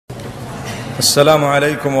السلام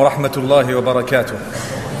عليكم ورحمة الله وبركاته.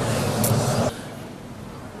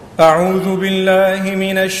 أعوذ بالله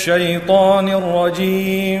من الشيطان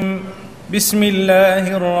الرجيم. بسم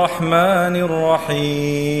الله الرحمن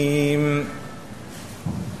الرحيم.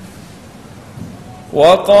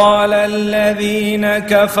 وقال الذين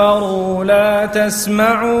كفروا لا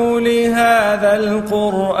تسمعوا لهذا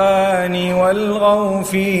القرآن والغوا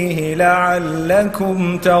فيه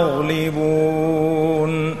لعلكم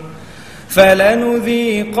تغلبون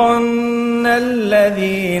فلنذيقن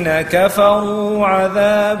الذين كفروا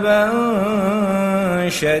عذابا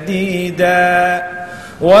شديدا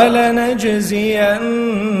ولنجزينهم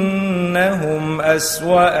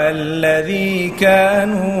أسوأ الذي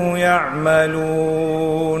كانوا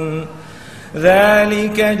يعملون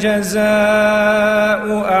ذلك جزاء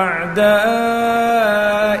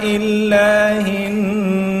أعداء الله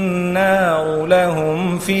النار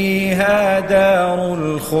لهم فيها دار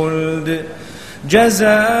الخلد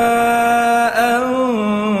جزاء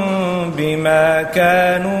بما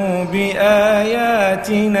كانوا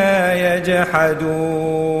بآياتنا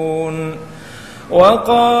يجحدون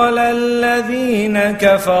وقال الذين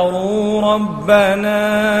كفروا ربنا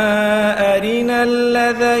أرنا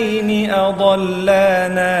الذين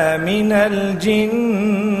أضلانا من الجن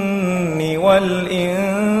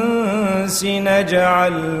والإنس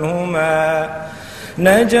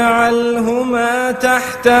نجعلهما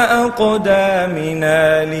تحت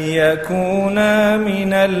أقدامنا ليكونا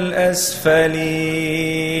من الأسفلين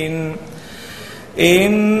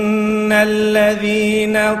إن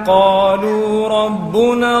الذين قالوا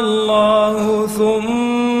ربنا الله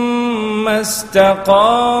ثم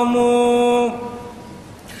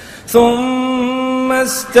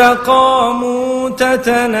استقاموا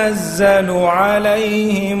تتنزل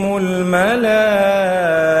عليهم الملائكة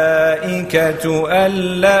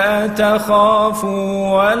ألا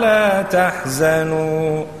تخافوا ولا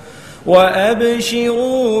تحزنوا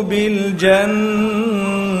وأبشروا بالجنة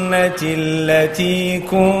التي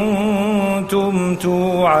كنتم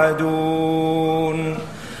توعدون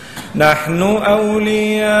نحن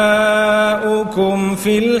أولياؤكم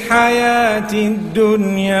في الحياة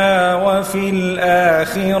الدنيا وفي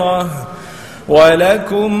الآخرة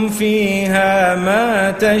ولكم فيها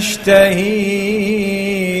ما تشتهي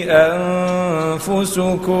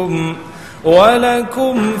أنفسكم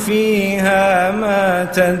ولكم فيها ما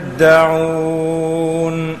تدعون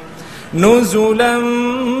نزلا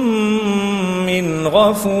من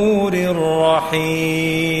غفور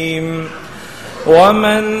رحيم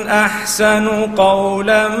ومن أحسن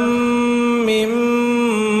قولا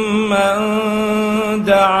ممن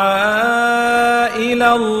دعا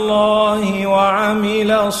إلى الله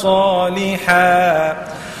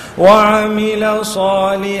وعمل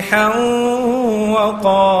صالحا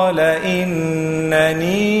وقال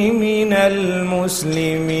إنني من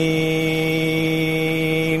المسلمين.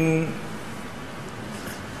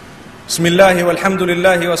 بسم الله والحمد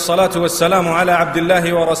لله والصلاة والسلام على عبد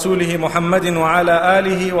الله ورسوله محمد وعلى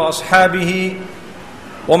آله وأصحابه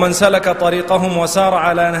ومن سلك طريقهم وسار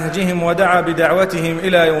على نهجهم ودعا بدعوتهم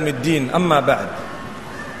إلى يوم الدين. أما بعد.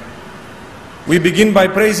 We begin by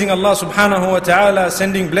praising Allah subhanahu wa ta'ala,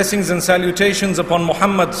 sending blessings and salutations upon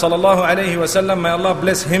Muhammad sallallahu alayhi wa sallam. May Allah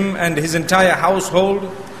bless him and his entire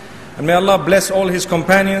household, and may Allah bless all his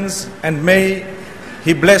companions, and may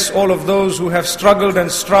He bless all of those who have struggled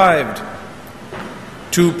and strived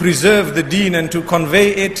to preserve the deen and to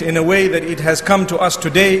convey it in a way that it has come to us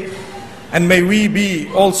today. And may we be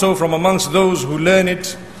also from amongst those who learn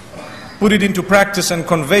it, put it into practice and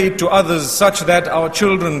convey it to others, such that our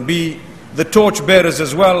children be the torch bearers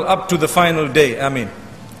as well up to the final day. Ameen.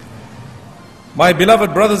 My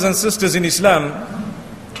beloved brothers and sisters in Islam,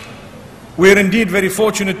 we are indeed very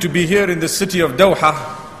fortunate to be here in the city of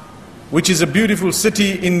Doha, which is a beautiful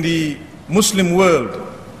city in the Muslim world,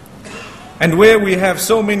 and where we have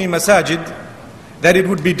so many masajid that it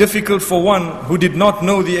would be difficult for one who did not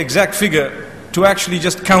know the exact figure to actually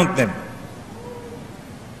just count them.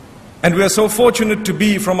 And we are so fortunate to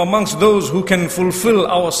be from amongst those who can fulfill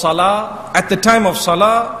our salah at the time of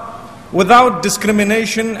salah without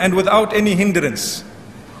discrimination and without any hindrance.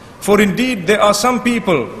 For indeed there are some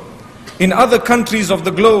people in other countries of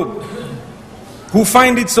the globe who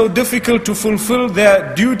find it so difficult to fulfill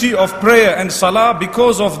their duty of prayer and salah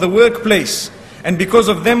because of the workplace and because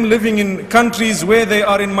of them living in countries where they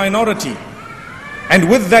are in minority. And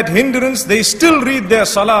with that hindrance, they still read their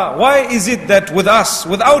salah. Why is it that with us,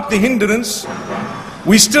 without the hindrance,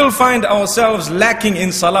 we still find ourselves lacking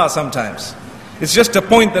in salah sometimes? It's just a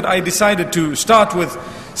point that I decided to start with,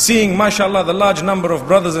 seeing, mashallah, the large number of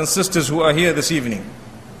brothers and sisters who are here this evening.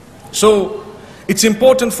 So, it's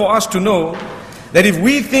important for us to know that if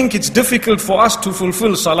we think it's difficult for us to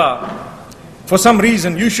fulfill salah, for some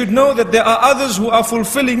reason, you should know that there are others who are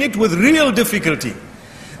fulfilling it with real difficulty.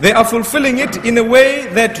 They are fulfilling it in a way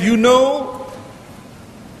that you know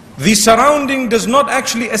the surrounding does not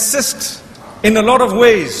actually assist in a lot of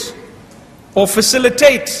ways or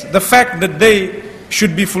facilitate the fact that they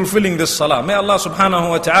should be fulfilling this salah. May Allah subhanahu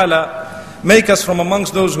wa ta'ala make us from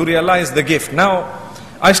amongst those who realize the gift. Now,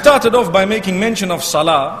 I started off by making mention of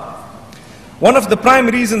salah. One of the prime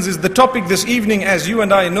reasons is the topic this evening, as you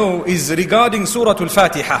and I know, is regarding Surah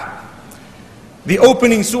Al-Fatiha, the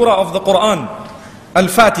opening surah of the Quran,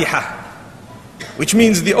 Al-Fatiha, which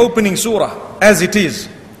means the opening surah as it is.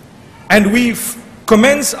 And we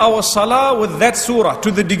commence our salah with that surah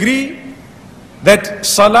to the degree that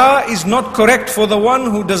salah is not correct for the one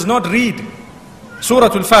who does not read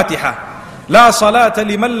Surah Al-Fatiha. La salata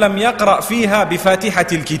liman lam yaqra' fiha bi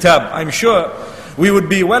Fatihatil kitab. I'm sure we would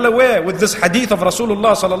be well aware with this hadith of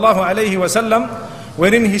Rasulullah sallallahu alayhi wasallam,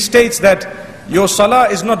 wherein he states that your salah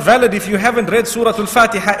is not valid if you haven't read Surah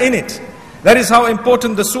Al-Fatiha in it. That is how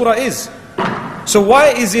important the surah is. So why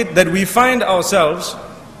is it that we find ourselves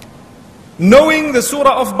knowing the surah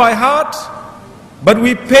off by heart, but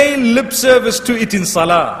we pay lip service to it in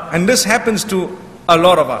salah? And this happens to a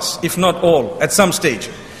lot of us, if not all, at some stage.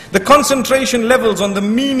 The concentration levels on the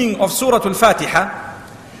meaning of Surah Al-Fatiha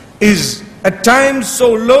is at times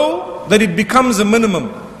so low that it becomes a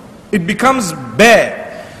minimum. It becomes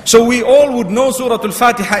bare. So we all would know Surah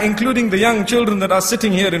Al-Fatiha, including the young children that are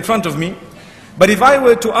sitting here in front of me. But if I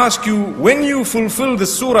were to ask you, when you fulfill the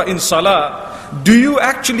surah in salah, do you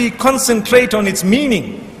actually concentrate on its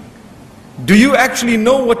meaning? Do you actually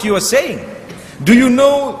know what you are saying? Do you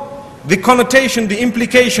know the connotation, the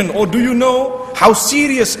implication, or do you know how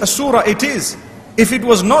serious a surah it is? If it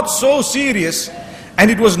was not so serious, and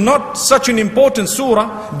it was not such an important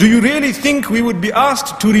surah, do you really think we would be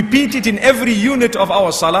asked to repeat it in every unit of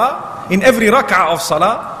our salah, in every rak'ah of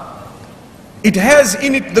salah? It has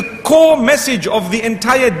in it the core message of the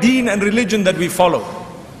entire deen and religion that we follow.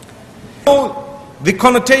 Know the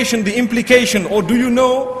connotation, the implication, or do you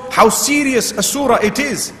know how serious a surah it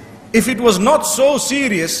is? If it was not so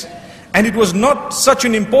serious, and it was not such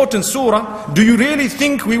an important surah, do you really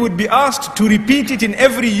think we would be asked to repeat it in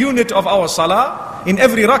every unit of our salah, in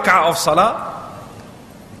every rak'ah of salah?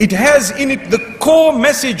 It has in it the core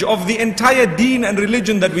message of the entire deen and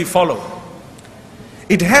religion that we follow.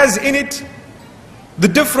 It has in it the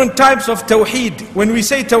different types of tawheed. When we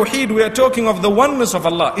say tawheed, we are talking of the oneness of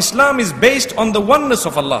Allah. Islam is based on the oneness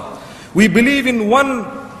of Allah. We believe in one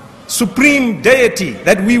supreme deity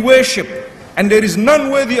that we worship, and there is none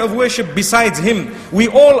worthy of worship besides Him. We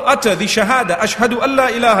all utter the shahada, ashhadu an la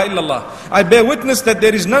ilaha illallah. I bear witness that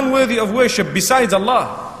there is none worthy of worship besides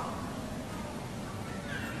Allah.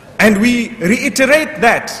 And we reiterate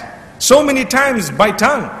that so many times by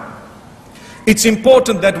tongue. It's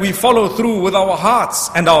important that we follow through with our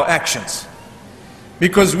hearts and our actions.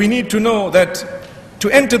 Because we need to know that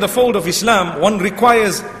to enter the fold of Islam, one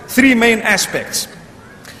requires three main aspects.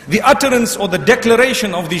 The utterance or the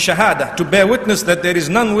declaration of the shahada, to bear witness that there is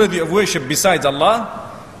none worthy of worship besides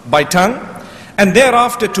Allah, by tongue, and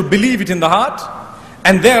thereafter to believe it in the heart,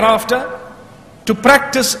 and thereafter to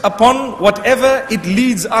practice upon whatever it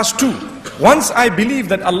leads us to. Once I believe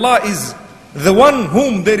that Allah is the one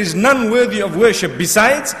whom there is none worthy of worship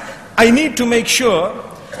besides, I need to make sure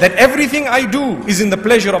that everything I do is in the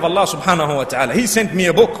pleasure of Allah subhanahu wa ta'ala. He sent me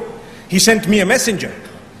a book, He sent me a messenger,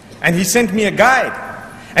 and He sent me a guide.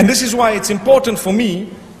 And this is why it's important for me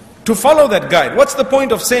to follow that guide. What's the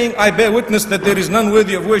point of saying, I bear witness that there is none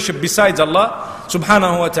worthy of worship besides Allah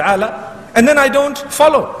subhanahu wa ta'ala, and then I don't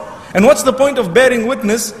follow? And what's the point of bearing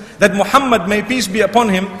witness that Muhammad, may peace be upon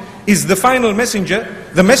him, is the final messenger,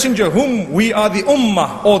 the messenger whom we are the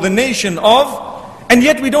ummah or the nation of, and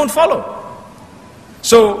yet we don't follow?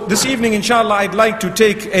 So this evening, inshallah, I'd like to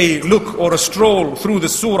take a look or a stroll through the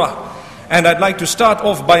surah, and I'd like to start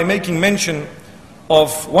off by making mention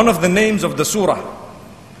of one of the names of the surah.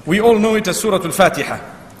 We all know it as Surah Al-Fatiha.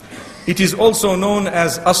 It is also known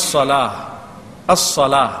as As-Salah.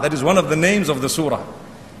 As-Salah, that is one of the names of the surah.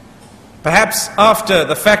 Perhaps after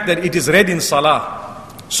the fact that it is read in salah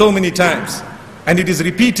so many times, and it is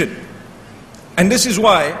repeated. And this is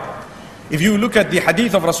why, if you look at the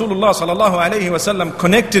hadith of Rasulullah sallallahu alayhi wasallam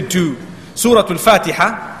connected to Surah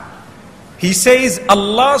Al-Fatiha, he says,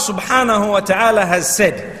 Allah subhanahu wa ta'ala has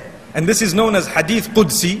said, and this is known as Hadith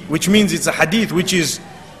Qudsi, which means it's a hadith which is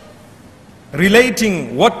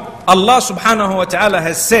relating what Allah subhanahu wa ta'ala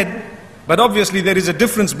has said. But obviously there is a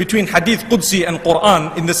difference between Hadith Qudsi and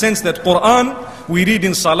Quran, in the sense that Quran we read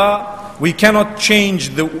in salah, We cannot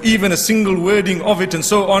change even a single wording of it and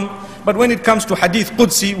so on. But when it comes to hadith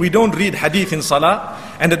Qudsi, we don't read hadith in salah.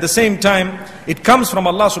 And at the same time, it comes from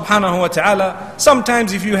Allah subhanahu wa ta'ala.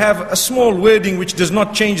 Sometimes if you have a small wording which does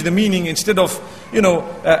not change the meaning, instead of,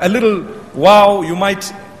 a little wow, you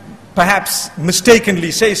might perhaps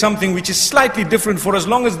mistakenly say something which is slightly different. For as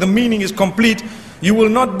long as the meaning is complete, you will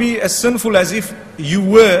not be as sinful as if you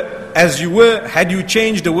were had you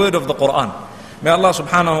changed the word of the Quran. May Allah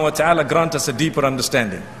subhanahu wa ta'ala grant us a deeper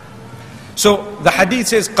understanding. So the hadith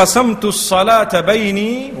says, قَسَمْتُ الصَّلَاةَ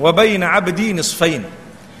بَيْنِي وَبَيْنَ عَبْدِي نِصْفَيْنِ.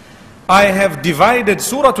 I have divided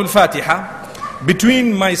Surah Al-Fatiha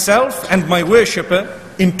between myself and my worshipper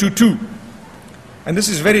into two. And this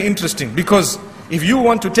is very interesting, because if you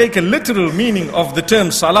want to take a literal meaning of the term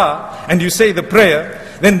salah and you say the prayer,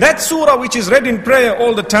 then that surah which is read in prayer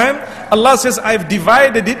all the time, Allah says, I've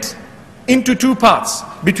divided it into two parts,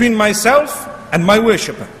 between myself and my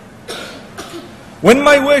worshipper. When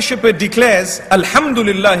my worshipper declares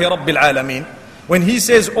Alhamdulillahi Rabbil Alameen, when he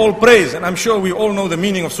says all praise, and I'm sure we all know the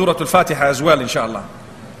meaning of Surah Al-Fatiha as well, inshallah.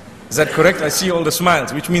 Is that correct? I see all the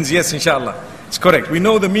smiles, which means yes, inshallah. It's correct. We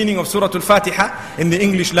know the meaning of Surah Al-Fatiha in the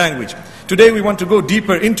English language. Today we want to go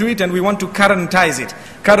deeper into it and we want to currentize it.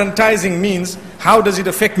 Currentizing means, how does it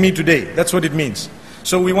affect me today? That's what it means.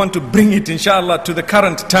 So we want to bring it, inshallah, to the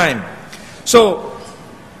current time. So,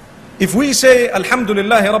 if we say,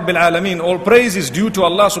 Alhamdulillahi Rabbil Alameen, all praise is due to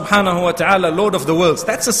Allah subhanahu wa ta'ala, Lord of the worlds.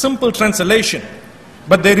 That's a simple translation.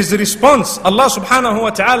 But there is a response. Allah subhanahu wa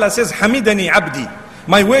ta'ala says, Hamidani Abdi.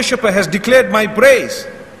 My worshipper has declared my praise.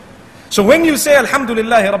 So when you say,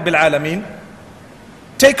 Alhamdulillahi Rabbil Alameen,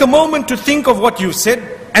 take a moment to think of what you said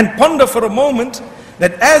and ponder for a moment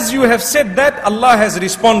that as you have said that, Allah has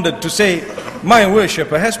responded to say, my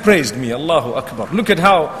worshipper has praised me. Allahu Akbar. Look at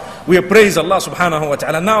how we praise Allah subhanahu wa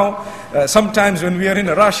ta'ala. Now, sometimes when we are in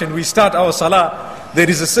a rush and we start our salah, there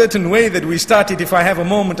is a certain way that we start it. If I have a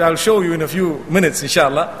moment, I'll show you in a few minutes,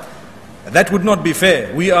 inshallah. That would not be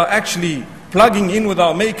fair. We are actually plugging in with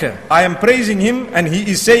our Maker. I am praising Him and He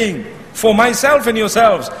is saying, for myself and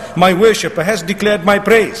yourselves, my worshipper has declared my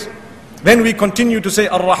praise. Then we continue to say,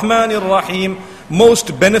 Ar-Rahman Ar-Rahim,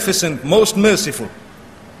 most beneficent, most merciful.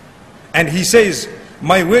 And He says,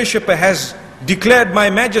 my worshipper has declared my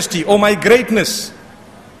majesty or my greatness.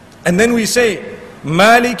 And then we say,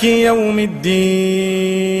 Maliki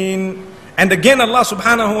Yawmiddin. And again Allah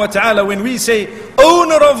subhanahu wa ta'ala, when we say,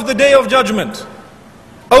 owner of the day of judgment,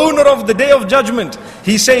 owner of the day of judgment,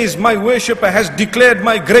 He says, my worshipper has declared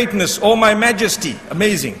my greatness or my majesty.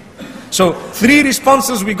 Amazing. So 3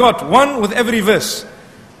 responses we got, 1 with every verse.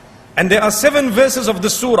 And there are 7 verses of the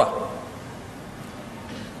surah.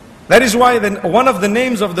 That is why one of the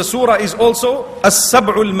names of the surah is also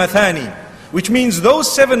As-Sab'ul Mathani, which means those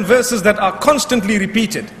 7 verses that are constantly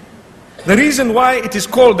repeated. The reason why it is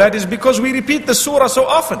called that is because we repeat the surah so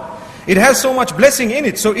often. It has so much blessing in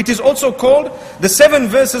it. So it is also called the 7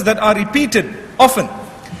 verses that are repeated often.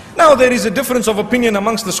 Now there is a difference of opinion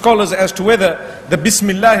amongst the scholars as to whether the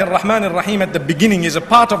Bismillahir Rahmanir Rahim at the beginning is a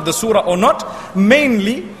part of the surah or not.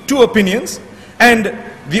 Mainly 2 opinions. And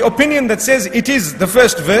the opinion that says it is the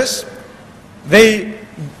first verse, they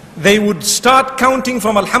would start counting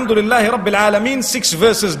from Alhamdulillahi Rabbil Alameen 6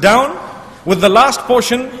 verses down, with the last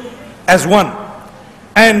portion as 1.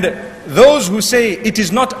 And those who say it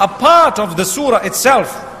is not a part of the surah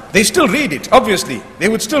itself, they still read it, obviously. They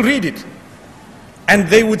would still read it. And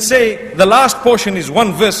they would say the last portion is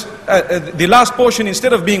 1 verse, the last portion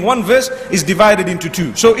instead of being 1 verse is divided into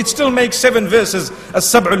 2. So it still makes 7 verses as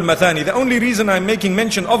Sab'ul Mathani. The only reason I'm making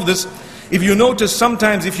mention of this, if you notice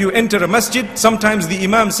sometimes if you enter a masjid, sometimes the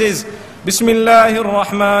imam says, Bismillahir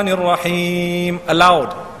Rahmanir Rahim,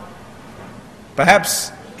 aloud.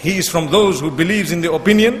 Perhaps he is from those who believes in the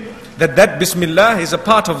opinion that Bismillah is a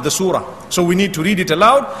part of the surah. So we need to read it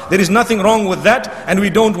aloud. There is nothing wrong with that, and we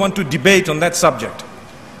don't want to debate on that subject.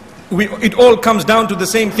 It all comes down to the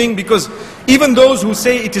same thing, because even those who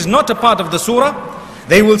say it is not a part of the surah,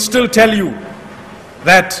 they will still tell you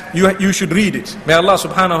that you should read it. May Allah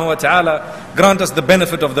subhanahu wa ta'ala grant us the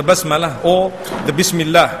benefit of the Basmalah or the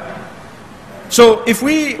Bismillah. So if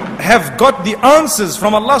we have got the answers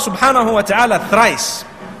from Allah subhanahu wa ta'ala thrice,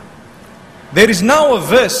 there is now a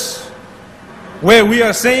verse where we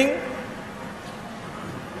are saying,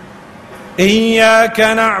 إِيَّاكَ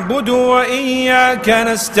نَعْبُدُ وَإِيَّاكَ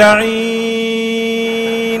نَسْتَعِينَ.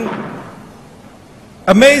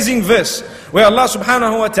 Amazing verse where Allah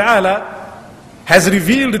subhanahu wa ta'ala has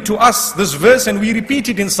revealed to us this verse, and we repeat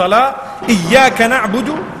it in salah, إِيَّاكَ نَعْبُدُ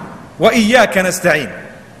وَإِيَّاكَ نَسْتَعِينَ.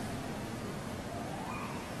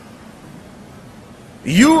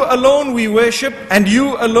 You alone we worship, and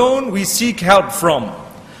you alone we seek help from.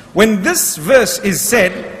 When this verse is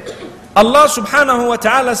said, Allah subhanahu wa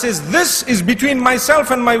ta'ala says, this is between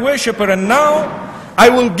myself and my worshipper, and now I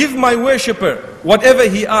will give my worshipper whatever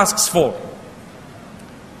he asks for.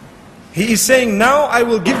 He is saying, now I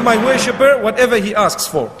will give my worshipper whatever he asks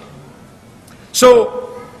for.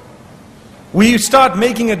 So we start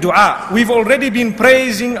making a dua. We've already been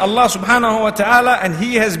praising Allah subhanahu wa ta'ala, and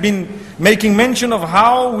He has been making mention of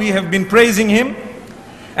how we have been praising Him.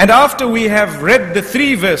 And after we have read the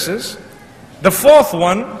 3 verses, the 4th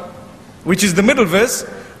one, which is the middle verse,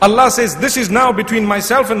 Allah says, this is now between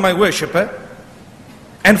myself and my worshipper,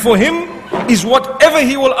 and for him is whatever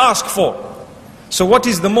he will ask for. So what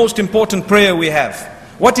is the most important prayer we have?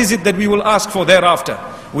 What is it that we will ask for thereafter?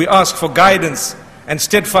 We ask for guidance and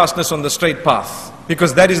steadfastness on the straight path,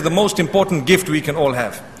 because that is the most important gift we can all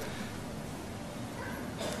have.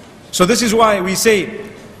 So this is why we say,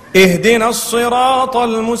 اهدنا الصراط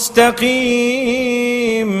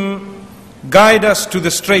المستقيم. Guide us to the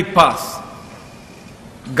straight path.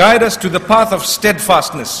 Guide us to the path of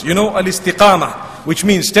steadfastness. You know, al-istiqamah, which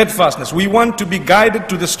means steadfastness. We want to be guided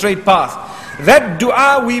to the straight path. That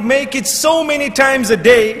dua, we make it so many times a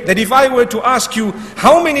day that if I were to ask you,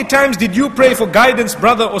 how many times did you pray for guidance,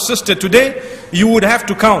 brother or sister, today? You would have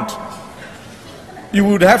to count. You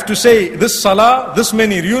would have to say, this salah, this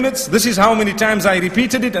many units, this is how many times I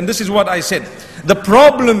repeated it, and this is what I said. The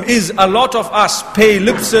problem is a lot of us pay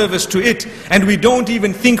lip service to it, and we don't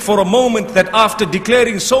even think for a moment that after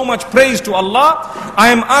declaring so much praise to Allah, I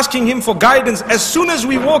am asking Him for guidance. As soon as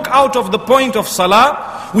we walk out of the point of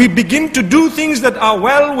salah, we begin to do things that are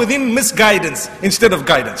well within misguidance instead of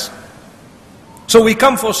guidance. So we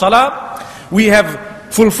come for salah, we have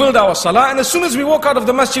fulfilled our salah, and as soon as we walk out of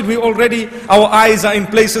the masjid, our eyes are in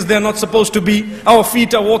places they're not supposed to be, our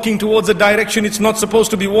feet are walking towards a direction it's not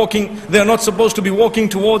supposed to be walking, they're not supposed to be walking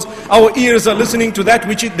towards, our ears are listening to that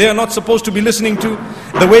which they're not supposed to be listening to,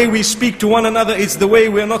 the way we speak to one another, it's the way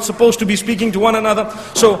we're not supposed to be speaking to one another.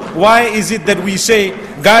 So why is it that we say,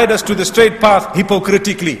 guide us to the straight path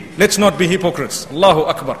hypocritically? Let's not be hypocrites. Allahu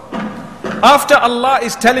Akbar. After Allah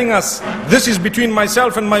is telling us, this is between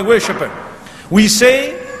myself and my worshipper, we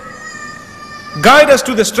say, guide us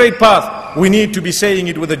to the straight path. We need to be saying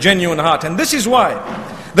it with a genuine heart. And this is why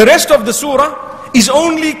the rest of the surah is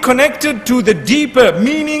only connected to the deeper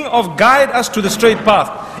meaning of guide us to the straight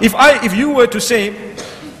path. If you were to say,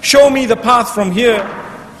 show me the path from here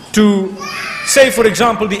to, say for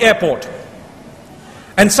example, the airport,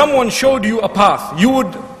 and someone showed you a path, you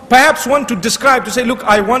would perhaps want to describe, to say, look,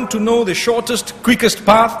 I want to know the shortest, quickest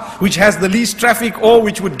path, which has the least traffic, or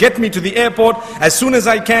which would get me to the airport as soon as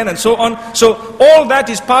I can, and so on. So all that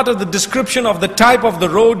is part of the description of the type of the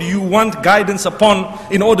road you want guidance upon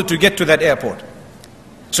in order to get to that airport.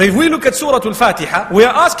 So if we look at Surah Al-Fatiha, we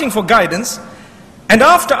are asking for guidance, and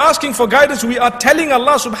after asking for guidance, we are telling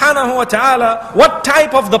Allah subhanahu wa ta'ala what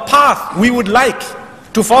type of the path we would like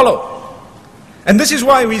to follow. And this is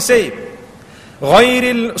why we say,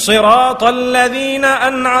 غير الصراط الذين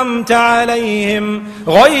أنعمت عليهم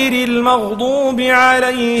غير المغضوب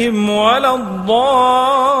عليهم ولا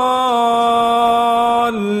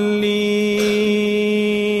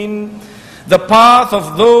الضالين. The path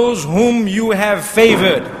of those whom you have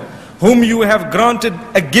favored, whom you have granted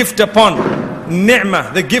a gift upon, ni'mah,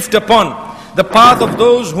 the gift upon. The path of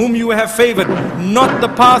those whom you have favored, not the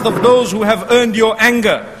path of those who have earned your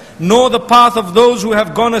anger, nor the path of those who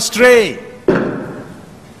have gone astray.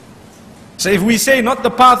 So if we say not the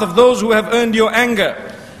path of those who have earned your anger,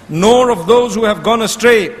 nor of those who have gone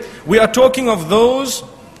astray, we are talking of those,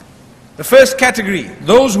 the first category,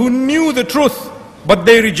 those who knew the truth, but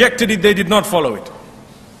they rejected it, they did not follow it.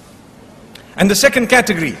 And the second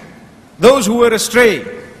category, those who were astray,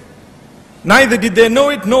 neither did they know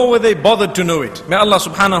it, nor were they bothered to know it. May Allah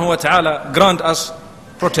subhanahu wa ta'ala grant us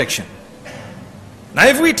protection. Now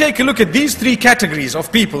if we take a look at these 3 categories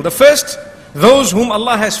of people, the first, those whom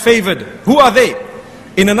Allah has favored. Who are they?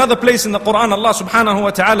 In another place in the Quran, Allah subhanahu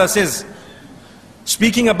wa ta'ala says,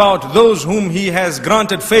 speaking about those whom He has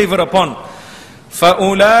granted favor upon,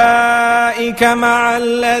 فَأُولَٰئِكَ مَعَ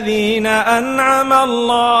الَّذِينَ أَنْعَمَ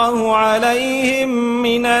اللَّهُ عَلَيْهِمْ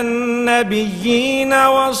مِنَ النَّبِيِّينَ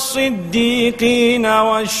وَالصِّدِّيقِينَ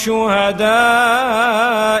وَالشُّهَدَاءِ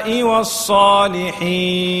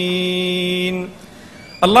وَالصَّالِحِينَ.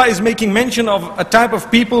 Allah is making mention of a type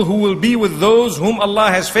of people who will be with those whom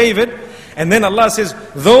Allah has favored. And then Allah says,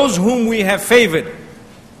 those whom we have favored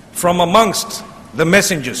from amongst the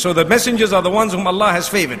messengers. So the messengers are the ones whom Allah has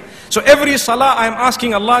favored. So every salah I am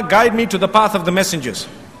asking Allah, guide me to the path of the messengers.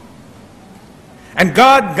 And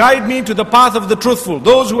God guide me to the path of the truthful,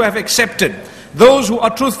 those who have accepted, those who are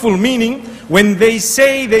truthful, meaning when they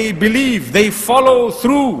say they believe, they follow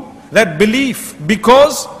through that belief,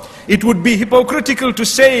 because it would be hypocritical to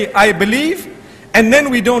say I believe and then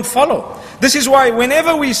we don't follow. This is why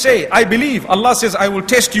whenever we say I believe, Allah says I will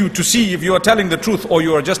test you to see if you are telling the truth or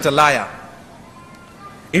you are just a liar.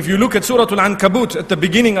 If you look at Surah Al-Ankabut, at the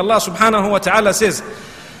beginning Allah subhanahu wa ta'ala says,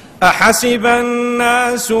 أَحَسِبَ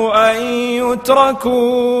النَّاسُ أَن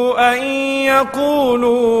يُتْرَكُوا أَن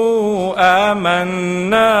يَقُولُوا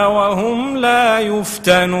آمَنَّا وَهُمْ لَا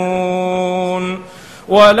يُفْتَنُونَ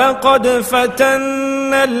وَلَقَدْ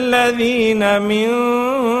فَتَنَّا الَّذِينَ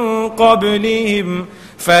مِن قَبْلِهِمْ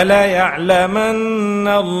فَلَيَعْلَمَنَّ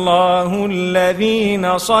اللَّهُ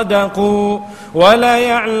الَّذِينَ صَدَقُوا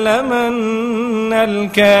وَلَيَعْلَمَنَّ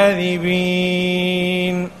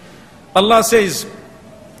الْكَاذِبِينَ. Allah says,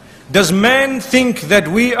 does man think that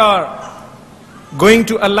we are going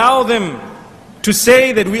to allow them to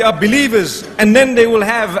say that we are believers and then they will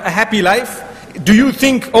have a happy life? Do you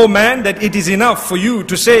think, oh man, that it is enough for you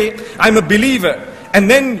to say, I'm a believer, and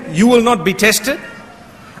then you will not be tested?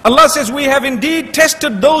 Allah says, we have indeed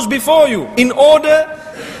tested those before you in order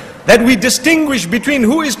that we distinguish between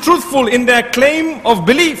who is truthful in their claim of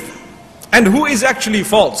belief and who is actually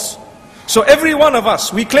false. So every one of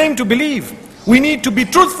us, we claim to believe. We need to be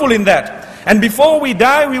truthful in that. And before we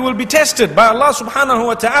die, we will be tested by Allah subhanahu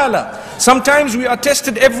wa ta'ala. Sometimes we are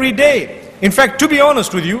tested every day. In fact, to be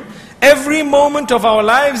honest with you, every moment of our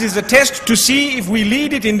lives is a test to see if we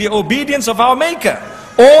lead it in the obedience of our Maker,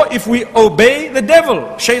 or if we obey the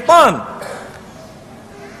devil, shaitan.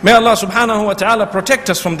 May Allah subhanahu wa ta'ala protect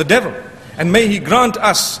us from the devil, and may He grant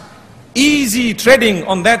us easy treading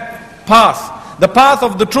on that path, the path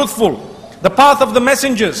of the truthful, the path of the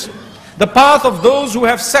messengers, the path of those who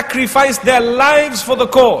have sacrificed their lives for the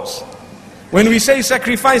cause. When we say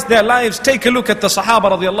sacrifice their lives, take a look at the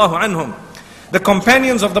Sahaba radiallahu anhum, the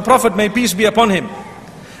companions of the Prophet, may peace be upon him.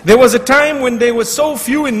 There was a time when they were so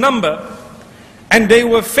few in number and they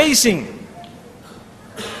were facing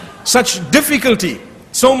such difficulty,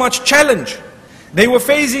 so much challenge. They were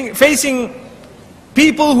facing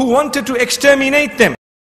people who wanted to exterminate them.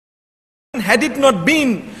 Had it not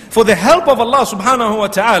been for the help of Allah subhanahu wa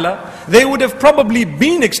ta'ala, they would have probably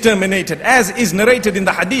been exterminated, as is narrated in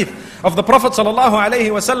the hadith of the Prophet sallallahu alaihi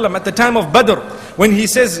wasallam at the time of Badr, when he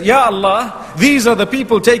says, Ya Allah, these are the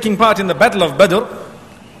people taking part in the battle of Badr.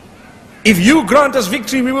 If you grant us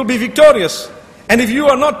victory, we will be victorious. And if you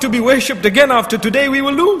are not to be worshipped again after today, we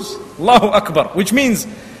will lose. Allahu Akbar. Which means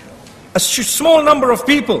a small number of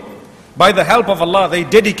people, by the help of Allah, they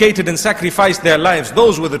dedicated and sacrificed their lives.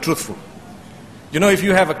 Those were the truthful. You know, if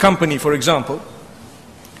you have a company, for example,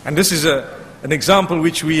 and this is an example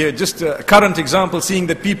which we are just a current example, seeing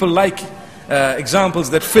that people like examples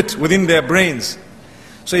that fit within their brains.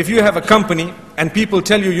 So if you have a company and people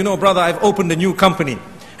tell you, you know, brother, I've opened a new company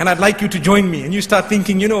and I'd like you to join me, and you start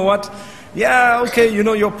thinking, you know what, yeah, okay, you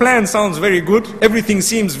know, your plan sounds very good, everything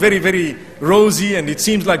seems very, very rosy and it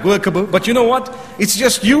seems like workable, but you know what, it's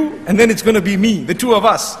just you and then it's going to be me, the two of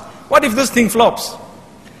us. What if this thing flops?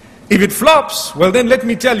 If it flops, well then let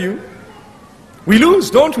me tell you, we lose,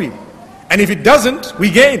 don't we? And if it doesn't, we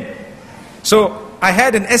gain. So I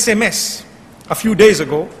had an SMS a few days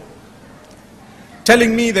ago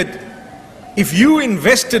telling me that if you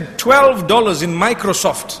invested $12 in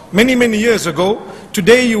Microsoft many, many years ago,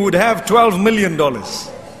 today you would have $12 million.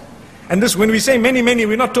 And this, when we say many, many,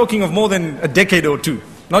 we're not talking of more than a decade or two.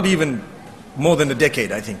 Not even more than a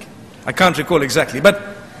decade, I think. I can't recall exactly. But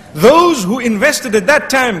those who invested at that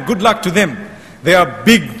time, good luck to them. They are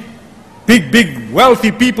big,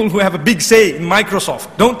 wealthy people who have a big say in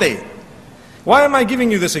Microsoft, don't they? Why am I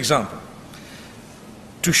giving you this example?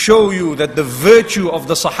 To show you that the virtue of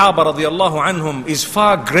the Sahaba radiallahu anhum is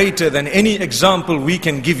far greater than any example we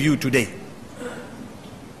can give you today.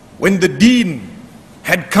 When the deen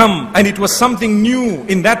had come and it was something new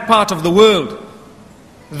in that part of the world,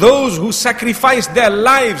 those who sacrificed their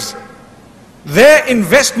lives, their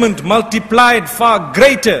investment multiplied far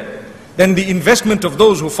greater than the investment of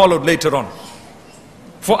those who followed later on.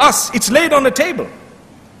 For us, it's laid on the table.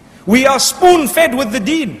 We are spoon-fed with the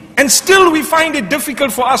deen, and still we find it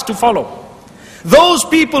difficult for us to follow. Those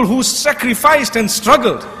people who sacrificed and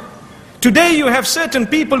struggled. Today you have certain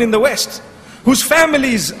people in the West whose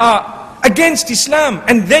families are against Islam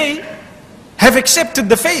and they have accepted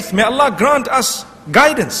the faith. May Allah grant us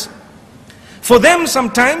guidance. For them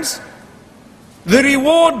sometimes, the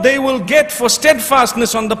reward they will get for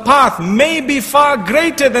steadfastness on the path may be far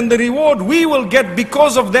greater than the reward we will get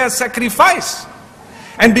because of their sacrifice.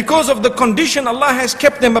 And because of the condition Allah has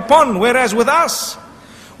kept them upon, whereas with us,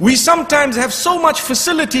 we sometimes have so much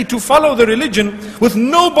facility to follow the religion with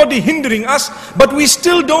nobody hindering us, but we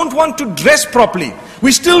still don't want to dress properly.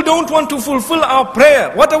 We still don't want to fulfill our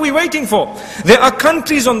prayer. What are we waiting for? There are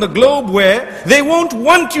countries on the globe where they won't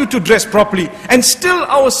want you to dress properly. And still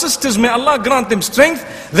our sisters, may Allah grant them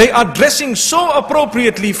strength, they are dressing so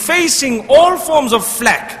appropriately, facing all forms of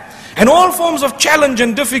flack and all forms of challenge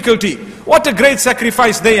and difficulty. What a great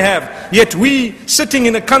sacrifice they have. Yet we sitting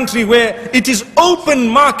in a country where it is open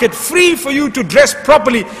market, free for you to dress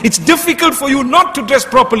properly. It's difficult for you not to dress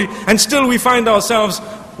properly, and still we find ourselves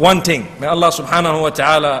wanting. May Allah subhanahu wa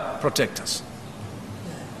ta'ala protect us.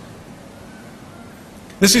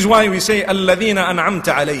 This is why we say, الَّذِينَ أَنْعَمْتَ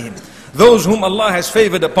عَلَيْهِمْ. Those whom Allah has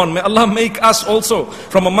favored upon. May Allah make us also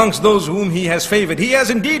from amongst those whom He has favored. He has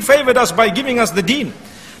indeed favored us by giving us the deen,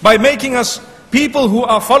 by making us people who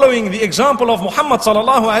are following the example of Muhammad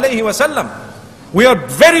sallallahu alayhi wa sallam. We are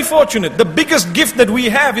very fortunate. The biggest gift that we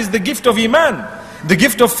have is the gift of Iman, the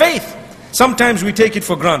gift of faith. Sometimes we take it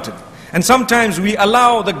for granted. And sometimes we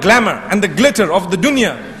allow the glamour and the glitter of the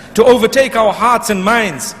dunya to overtake our hearts and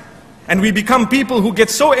minds. And we become people who get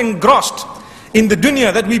so engrossed in the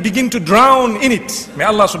dunya that we begin to drown in it. May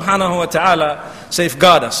Allah subhanahu wa ta'ala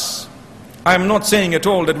safeguard us. I am not saying at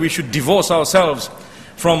all that we should divorce ourselves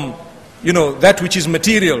from, that which is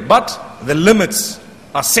material. But the limits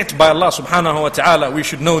are set by Allah subhanahu wa ta'ala. We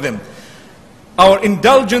should know them. Our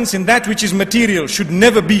indulgence in that which is material should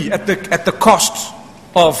never be at the cost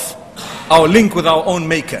of our link with our own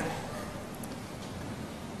Maker.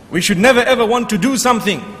 We should never ever want to do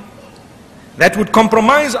something that would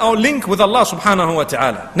compromise our link with Allah subhanahu wa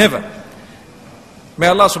ta'ala. Never. May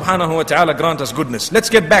Allah subhanahu wa ta'ala grant us goodness. Let's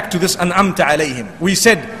get back to this an'amta alayhim. We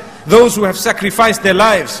said those who have sacrificed their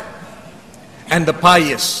lives, and the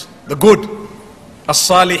pious, the good,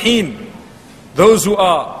 as-salihin, those who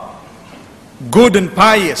are good and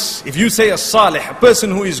pious. If you say as-salih, a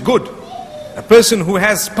person who is good, a person who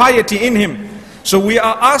has piety in him. So we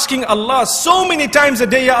are asking Allah so many times a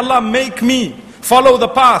day, Ya Allah, make me follow the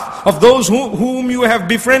path of those whom you have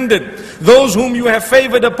befriended, those whom you have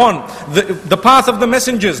favored upon, the path of the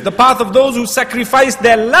messengers, the path of those who sacrificed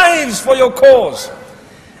their lives for your cause.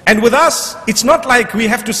 And with us, it's not like we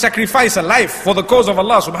have to sacrifice a life for the cause of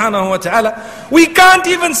Allah subhanahu wa ta'ala. We can't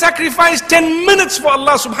even sacrifice 10 minutes for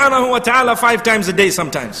Allah subhanahu wa ta'ala 5 times a day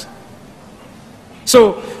sometimes.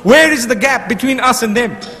 So where is the gap between us and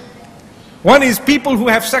them? One is people who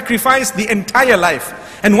have sacrificed the entire life,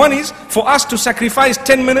 and one is for us to sacrifice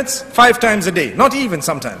 10 minutes 5 times a day, not even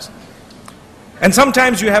sometimes. And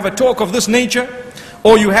sometimes you have a talk of this nature,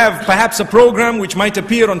 or you have perhaps a program which might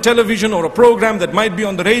appear on television, or a program that might be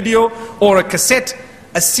on the radio, or a cassette,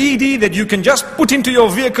 a CD that you can just put into your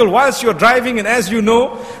vehicle whilst you're driving, and as you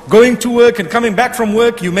know, going to work and coming back from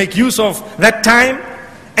work, you make use of that time.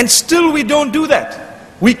 And still we don't do that.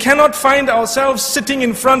 We cannot find ourselves sitting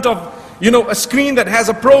in front of, a screen that has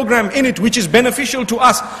a program in it which is beneficial to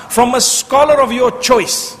us from a scholar of your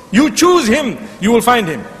choice. You choose him, you will find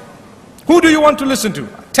him. Who do you want to listen to?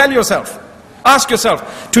 Tell yourself. Ask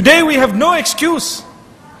yourself. Today we have no excuse.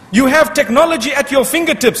 You have technology at your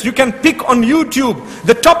fingertips. You can pick on YouTube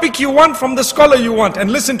the topic you want from the scholar you want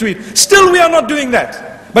and listen to it. Still we are not doing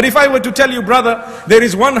that. But if I were to tell you, brother, there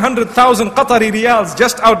is 100,000 Qatari riyals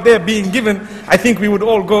just out there being given, I think we would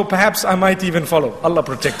all go, perhaps I might even follow. Allah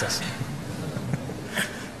protect us.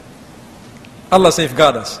 Allah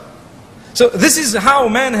safeguard us. So this is how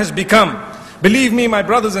man has become. Believe me, my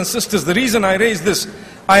brothers and sisters, the reason I raise this,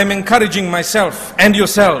 I am encouraging myself and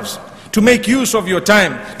yourselves to make use of your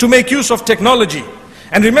time, to make use of technology.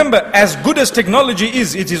 And remember, as good as technology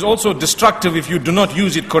is, it is also destructive if you do not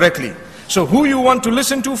use it correctly. So who you want to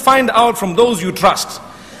listen to, find out from those you trust.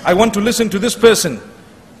 I want to listen to this person.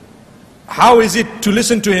 How is it to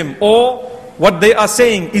listen to him? Or what they are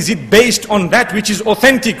saying, is it based on that which is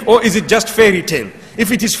authentic, or is it just fairy tale?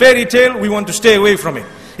 If it is fairy tale, we want to stay away from it.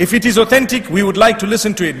 If it is authentic, we would like to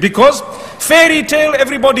listen to it. Because fairy tale,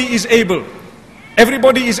 everybody is able.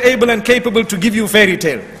 Everybody is able and capable to give you fairy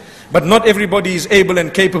tale. But not everybody is able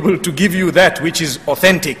and capable to give you that which is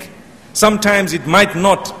authentic. Sometimes it might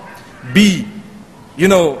not be,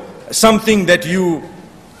 something that you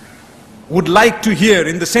would like to hear,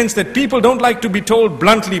 in the sense that people don't like to be told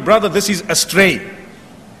bluntly, brother, this is astray.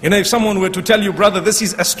 If someone were to tell you, brother, this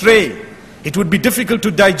is astray, it would be difficult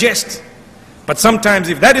to digest. But sometimes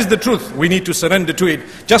if that is the truth, we need to surrender to it,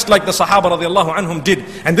 just like the Sahaba radiallahu anhum did.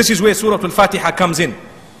 And this is where Surah Al-Fatiha comes in.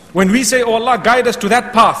 When we say, oh Allah, guide us to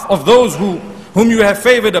that path of those whom you have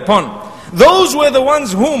favored upon. Those were the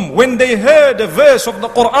ones whom, when they heard a verse of the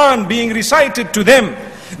Quran being recited to them,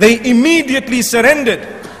 They immediately surrendered.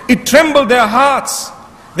 It trembled their hearts.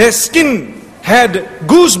 Their skin had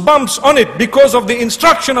goosebumps on it because of the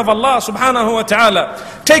instruction of Allah subhanahu wa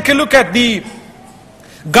ta'ala. Take a look at the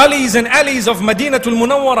gullies and alleys of Madinatul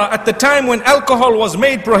Munawwara at the time when alcohol was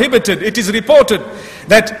made prohibited. It is reported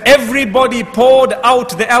that everybody poured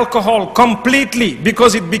out the alcohol completely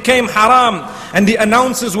because it became haram, and the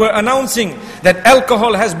announcers were announcing that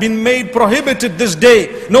alcohol has been made prohibited this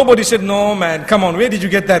day. Nobody said, no man, come on, where did you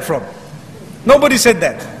get that from? Nobody said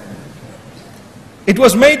that. It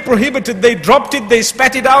was made prohibited. They dropped it, they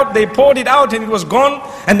spat it out, they poured it out, and it was gone,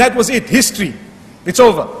 and that was it. History. It's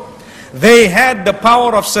over. They had the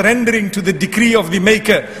power of surrendering to the decree of the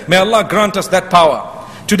Maker. May Allah grant us that power.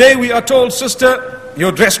 Today we are told, sister,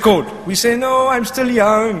 your dress code. We say, no, I'm still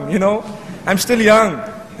young, I'm still young,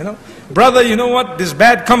 Brother, you know what, this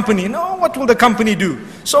bad company, no, what will the company do?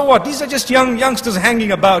 So what, these are just youngsters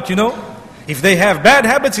hanging about, If they have bad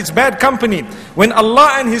habits, it's bad company. When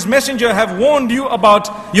Allah and His Messenger have warned you about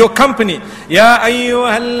your company, Ya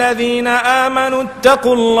ayyuhalladhina amanu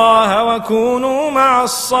ittaqullaha wa kunu ma'as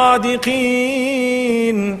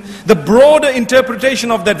sadiqeen. The broader interpretation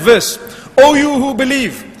of that verse, O you who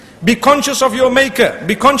believe, be conscious of your Maker,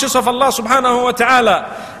 be conscious of Allah subhanahu wa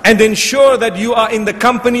ta'ala, and ensure that you are in the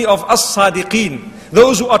company of as-sadiqeen,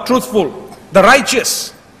 those who are truthful, the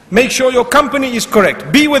righteous. Make sure your company is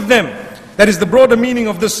correct. Be with them. That is the broader meaning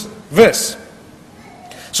of this verse.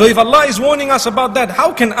 So if Allah is warning us about that,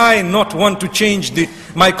 how can I not want to change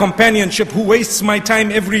my companionship, who wastes my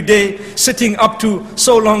time every day, sitting up to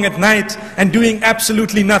so long at night and doing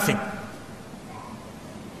absolutely nothing?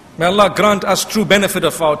 May Allah grant us true benefit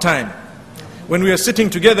of our time. When we are sitting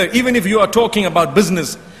together, even if you are talking about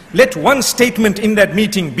business, let one statement in that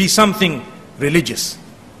meeting be something religious.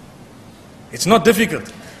 It's not difficult.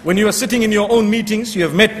 When you are sitting in your own meetings, you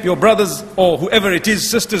have met your brothers or whoever it is,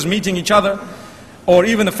 sisters meeting each other, or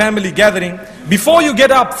even a family gathering. Before you get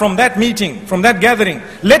up from that meeting, from that gathering,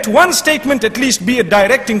 let one statement at least be a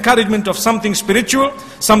direct encouragement of something spiritual,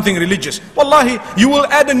 something religious. Wallahi, you will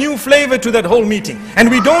add a new flavor to that whole meeting. And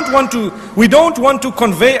we don't want to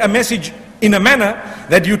convey a message in a manner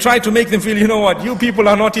that you try to make them feel, you know what, you people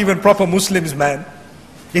are not even proper Muslims, man.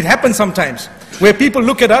 It happens sometimes, where people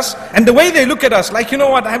look at us, and the way they look at us, like, you know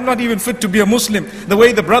what, I'm not even fit to be a Muslim. The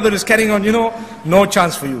way the brother is carrying on, no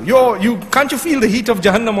chance for you. Can't you feel the heat of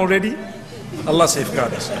Jahannam already? Allah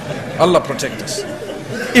safeguard us. Allah protect us.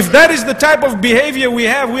 If that is the type of behavior we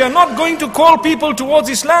have, we are not going to call people towards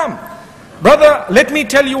Islam. Brother, let me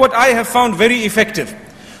tell you what I have found very effective.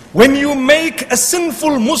 When you make a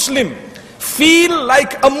sinful Muslim feel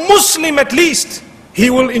like a Muslim at least, he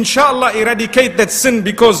will inshallah eradicate that sin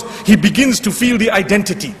because he begins to feel the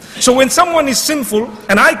identity. So when someone is sinful,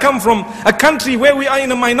 and I come from a country where we are in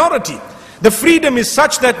a minority, the freedom is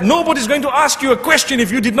such that nobody is going to ask you a question if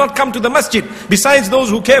you did not come to the masjid, besides those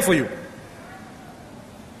who care for you.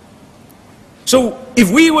 So if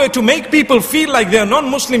we were to make people feel like they are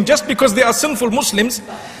non-Muslim just because they are sinful Muslims,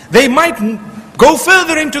 they might go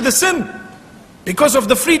further into the sin because of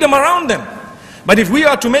the freedom around them. But if we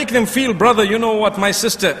are to make them feel, brother, you know what, my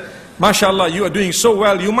sister, mashallah, you are doing so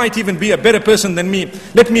well, you might even be a better person than me.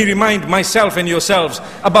 Let me remind myself and yourselves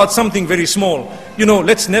about something very small.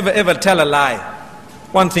 Let's never ever tell a lie.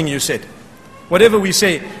 One thing you said. Whatever we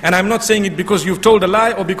say, and I'm not saying it because you've told a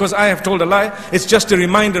lie or because I have told a lie, it's just a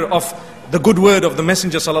reminder of the good word of the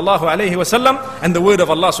Messenger sallallahu alaihi wasallam and the word of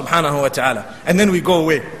Allah subhanahu wa ta'ala. And then we go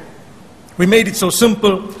away. We made it so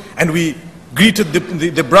simple, and we greeted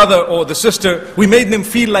the brother or the sister, we made them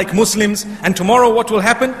feel like Muslims, and tomorrow what will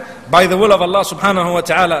happen? By the will of Allah subhanahu wa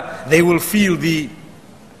ta'ala, they will feel the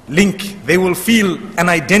link, they will feel an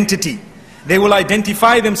identity, they will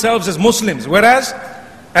identify themselves as Muslims. Whereas,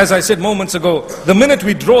 as I said moments ago, the minute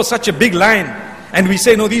we draw such a big line and we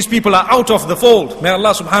say, no, these people are out of the fold, may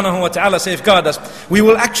Allah subhanahu wa ta'ala safeguard us, we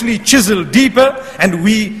will actually chisel deeper and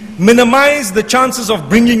we minimize the chances of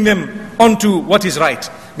bringing them onto what is right.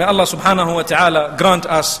 May Allah subhanahu wa ta'ala grant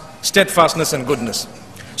us steadfastness and goodness.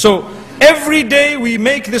 So every day we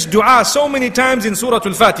make this dua so many times in Surah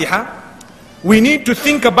Al-Fatiha. We need to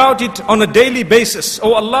think about it on a daily basis.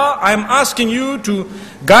 Oh Allah, I am asking you to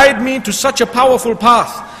guide me to such a powerful path.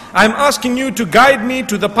 I am asking you to guide me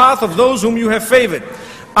to the path of those whom you have favored.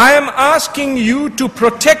 I am asking you to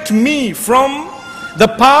protect me from the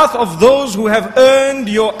path of those who have earned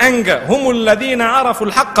your anger. Humul ladina arafu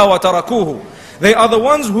al-haqqa wa tarakuhu. They are the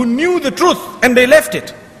ones who knew the truth and they left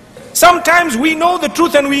it. Sometimes we know the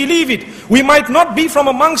truth and we leave it. We might not be from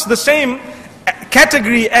amongst the same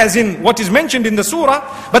category as in what is mentioned in the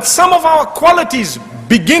surah, but some of our qualities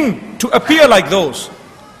begin to appear like those.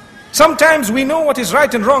 Sometimes we know what is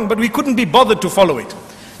right and wrong, but we couldn't be bothered to follow it.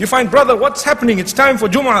 You find, brother, what's happening? It's time for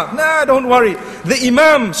Jum'ah. Nah, don't worry. The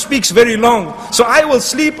Imam speaks very long, so I will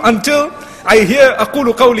sleep until I hear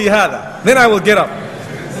أقول قولي هذا. Then I will get up.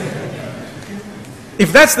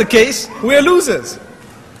 If that's the case, we're losers.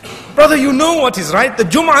 Brother, you know what is right. The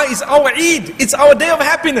Jum'ah is our Eid. It's our day of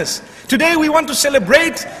happiness. Today we want to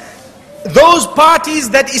celebrate those parties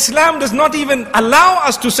that Islam does not even allow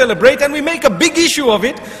us to celebrate, and we make a big issue of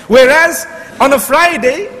it. Whereas on a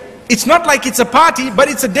Friday, it's not like it's a party, but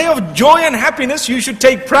it's a day of joy and happiness. You should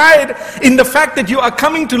take pride in the fact that you are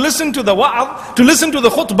coming to listen to the wa'ad, to listen to the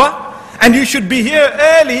khutbah, and you should be here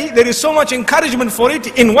early. There is so much encouragement for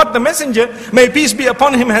it in what the Messenger, may peace be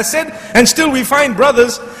upon him, has said. And still we find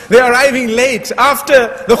brothers, they're arriving late.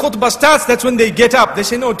 After the khutbah starts, that's when they get up. They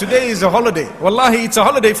say, no, today is a holiday. Wallahi, it's a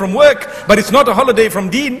holiday from work, but it's not a holiday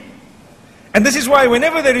from deen. And this is why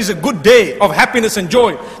whenever there is a good day of happiness and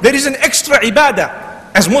joy, there is an extra ibadah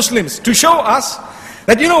as Muslims to show us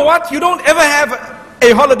that, you know what, you don't ever have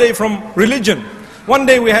a holiday from religion. One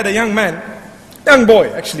day we had a young boy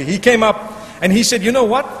actually, he came up and he said, you know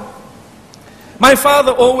what, my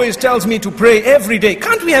father always tells me to pray every day.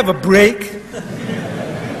 Can't we have a break?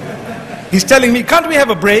 He's telling me, can't we have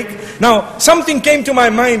a break? Now, something came to my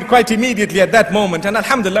mind quite immediately at that moment, and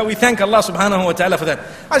alhamdulillah, we thank Allah subhanahu wa ta'ala for that.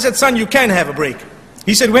 I said, son, you can have a break.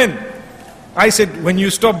 He said, when? I said, when you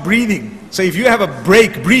stop breathing. So if you have a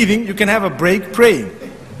break breathing, you can have a break praying.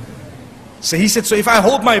 So he said, so if I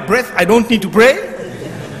hold my breath, I don't need to pray?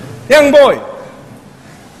 Young boy.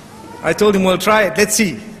 I told him, well, try it. Let's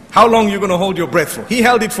see how long you're going to hold your breath for. He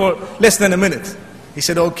held it for less than a minute. He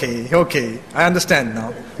said, okay, I understand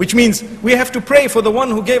now. Which means we have to pray for the one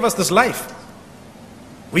who gave us this life.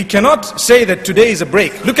 We cannot say that today is a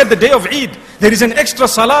break. Look at the day of Eid. There is an extra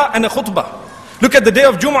salah and a khutbah. Look at the day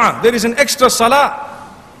of Jum'ah. There is an extra salah.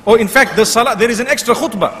 Or in fact, the salah, there is an extra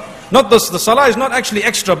khutbah. Not the salah is not actually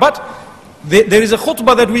extra, but there is a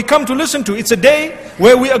khutbah that we come to listen to. It's a day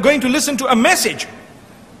where we are going to listen to a message.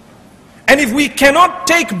 And if we cannot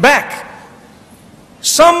take back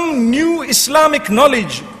some new Islamic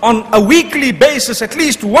knowledge on a weekly basis, at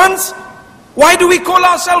least once, why do we call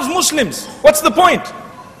ourselves Muslims? What's the point?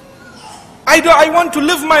 I want to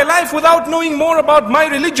live my life without knowing more about my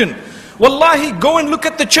religion. Wallahi, go and look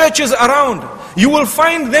at the churches around. You will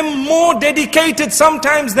find them more dedicated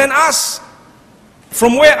sometimes than us.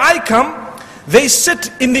 From where I come, they sit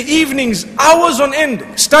in the evenings, hours on end,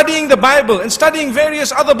 studying the Bible and studying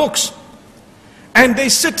various other books. And they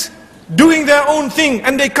sit doing their own thing,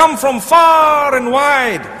 and they come from far and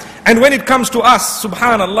wide. And when it comes to us,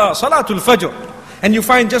 subhanallah, Salatul Fajr, and you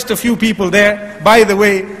find just a few people there. By the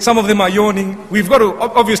way, some of them are yawning. We've got to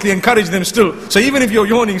obviously encourage them still. So even if you're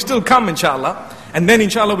yawning, still come inshallah. And then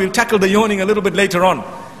inshallah we'll tackle the yawning a little bit later on.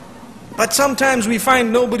 But sometimes we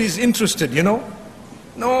find nobody's interested, you know.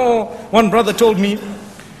 No, one brother told me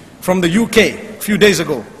from the UK a few days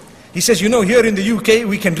ago. He says, you know, here in the UK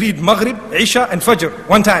we can read Maghrib, Isha and Fajr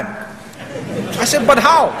one time. I said, but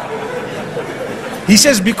how? He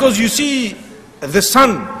says, because you see the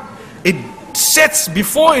sun, it sets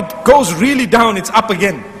before it goes really down, it's up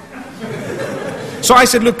again. So I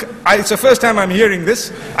said, look, it's the first time I'm hearing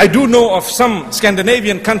this. I do know of some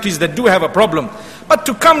Scandinavian countries that do have a problem. But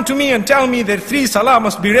to come to me and tell me that 3 salah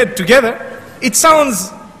must be read together, it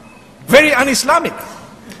sounds very un-Islamic.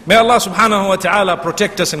 May Allah subhanahu wa ta'ala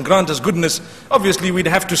protect us and grant us goodness. Obviously we'd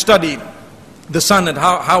have to study the sun and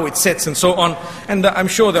how it sets and so on. And I'm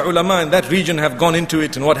sure the ulama in that region have gone into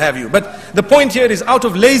it and what have you. But the point here is, out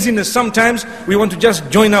of laziness sometimes we want to just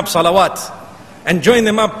join up salawat. And join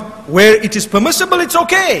them up where it is permissible, it's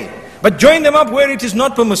okay. But join them up where it is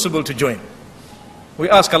not permissible to join. We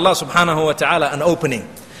ask Allah subhanahu wa ta'ala an opening.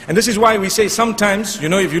 And this is why we say sometimes, you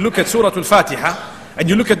know, if you look at Surah Al-Fatiha and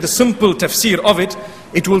you look at the simple tafsir of it,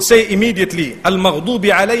 it will say immediately,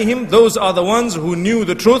 Al-Maghdubi alayhim, those are the ones who knew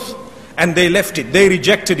the truth and they left it, they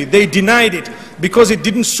rejected it, they denied it because it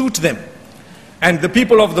didn't suit them. And the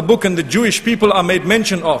people of the book and the Jewish people are made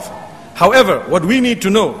mention of. However, what we need to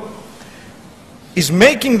know is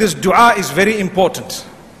making this dua is very important.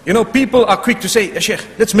 You know, people are quick to say, Sheikh,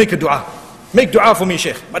 let's make a dua. Make dua for me,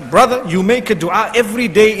 Sheikh. But brother, you make a dua every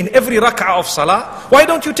day in every rak'ah of salah. Why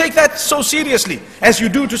don't you take that so seriously as you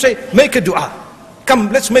do to say, make a dua.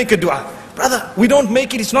 Come, let's make a dua. Brother, we don't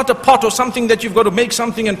make it. It's not a pot or something that you've got to make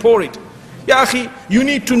something and pour it. Ya akhi, you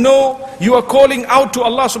need to know you are calling out to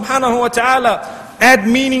Allah subhanahu wa ta'ala. Add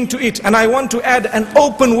meaning to it. And I want to add an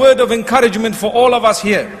open word of encouragement for all of us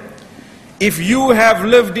here. If you have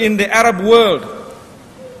lived in the Arab world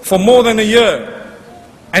for more than a year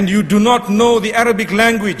and you do not know the Arabic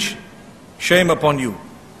language, shame upon you.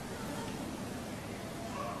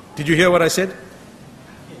 Did you hear what I said?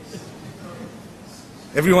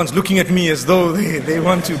 Everyone's looking at me as though they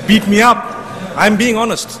want to beat me up. I'm being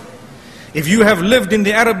honest. If you have lived in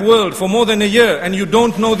the Arab world for more than a year and you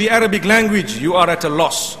don't know the Arabic language, you are at a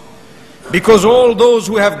loss. Because all those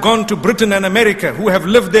who have gone to Britain and America, who have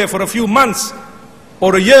lived there for a few months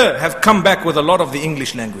or a year, have come back with a lot of the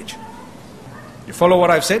English language. You follow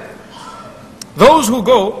what I've said? Those who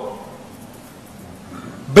go,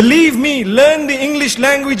 believe me, learn the English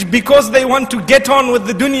language because they want to get on with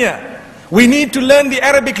the dunya. We need to learn the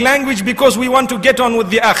Arabic language because we want to get on with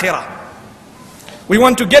the akhirah. We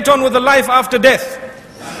want to get on with the life after death.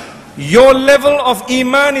 Your level of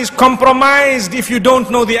iman is compromised if you don't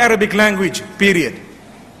know the Arabic language, period.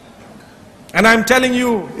 And I'm telling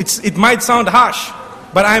you, it might sound harsh,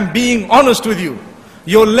 but I'm being honest with you.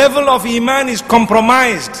 Your level of iman is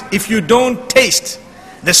compromised if you don't taste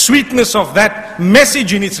the sweetness of that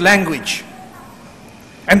message in its language.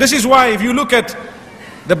 And this is why if you look at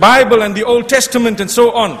the Bible and the Old Testament and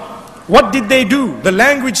so on, what did they do? The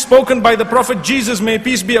language spoken by the Prophet Jesus, may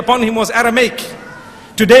peace be upon him, was Aramaic.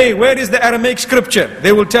 Today, where is the Aramaic scripture?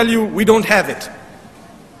 They will tell you, we don't have it.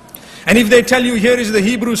 And if they tell you, here is the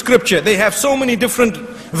Hebrew scripture, they have so many different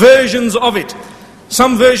versions of it.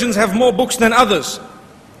 Some versions have more books than others.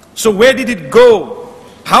 So where did it go?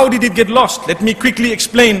 How did it get lost? Let me quickly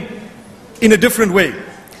explain in a different way.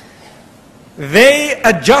 They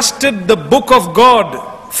adjusted the book of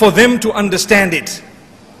God for them to understand it.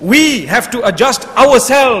 We have to adjust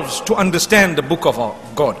ourselves to understand the book of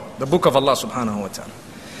God, the book of Allah subhanahu wa ta'ala.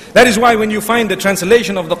 That is why when you find the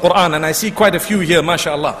translation of the Quran, and I see quite a few here,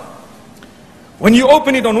 mashallah. When you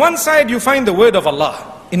open it, on one side you find the word of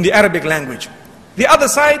Allah in the Arabic language. The other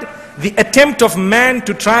side, the attempt of man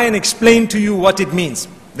to try and explain to you what it means.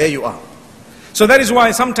 There you are. So that is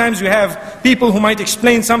why sometimes you have people who might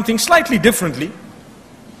explain something slightly differently,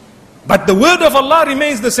 but the word of Allah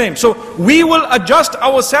remains the same. So we will adjust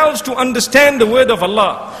ourselves to understand the word of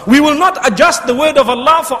Allah. We will not adjust the word of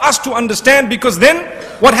Allah for us to understand, because then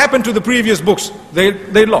what happened to the previous books?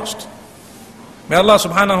 They lost. May Allah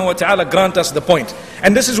subhanahu wa ta'ala grant us the point.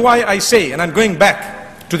 And this is why I say, and I'm going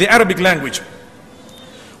back to the Arabic language.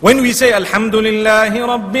 When we say Alhamdulillahi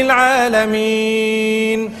Rabbil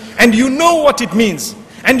Alameen, and you know what it means,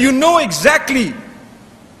 and you know exactly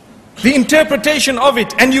the interpretation of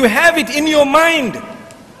it, and you have it in your mind,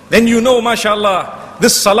 then you know, mashallah,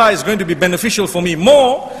 this salah is going to be beneficial for me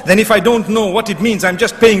more than if I don't know what it means. I'm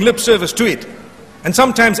just paying lip service to it. And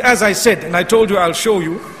sometimes, as I said, and I told you I'll show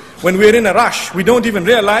you, when we're in a rush, we don't even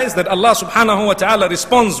realize that Allah subhanahu wa ta'ala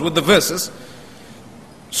responds with the verses.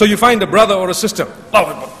 So you find a brother or a sister, what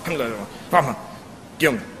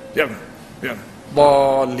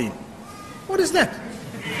is that?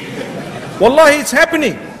 Wallahi, it's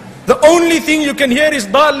happening. The only thing you can hear is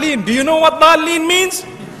Dallin. Do you know what Dallin means?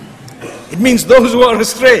 It means those who are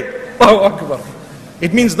astray. Allahu Akbar.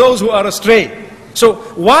 It means those who are astray. So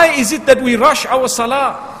why is it that we rush our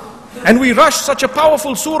salah? And we rush such a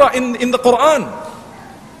powerful surah in the Quran?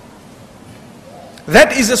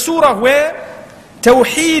 That is a surah where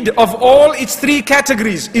Tawheed of all its three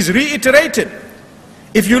categories is reiterated.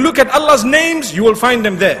 If you look at Allah's names, you will find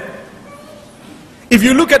them there. If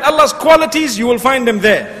you look at Allah's qualities, you will find them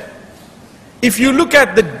there. If you look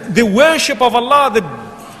at the worship of Allah,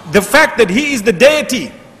 the fact that He is the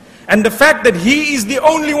deity, and the fact that He is the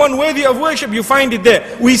only one worthy of worship, you find it there.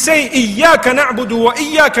 We say, إِيَّاكَ نَعْبُدُ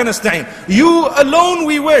وَإِيَّاكَ نَسْتَعِينُ. You alone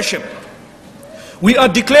we worship. We are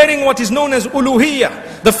declaring what is known as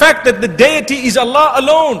uluhiyya. The fact that the deity is Allah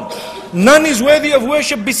alone. None is worthy of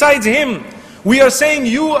worship besides Him. We are saying,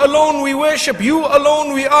 you alone we worship, you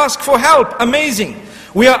alone we ask for help. Amazing.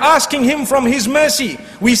 We are asking Him from His mercy.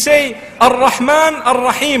 We say, Ar-Rahman,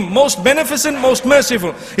 Ar-Rahim, most beneficent, most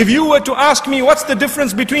merciful. If you were to ask me what's the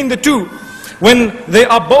difference between the two, when they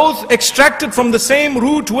are both extracted from the same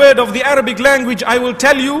root word of the Arabic language, I will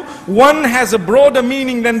tell you, one has a broader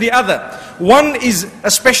meaning than the other. One is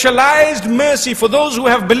a specialized mercy for those who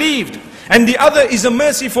have believed, and the other is a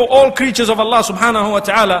mercy for all creatures of Allah subhanahu wa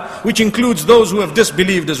ta'ala, which includes those who have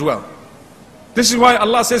disbelieved as well. This is why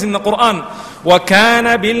Allah says in the Quran, وَكَانَ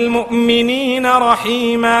بِالْمُؤْمِنِينَ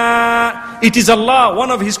رَحِيمًا. It is Allah, one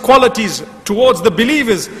of His qualities towards the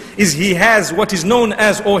believers is He has what is known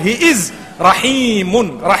as, or He is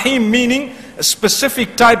Rahimun. Rahim meaning a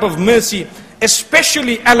specific type of mercy,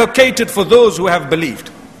 especially allocated for those who have believed.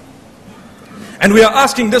 And we are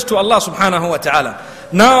asking this to Allah subhanahu wa ta'ala.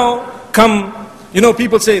 Now come,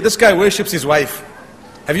 people say, this guy worships his wife.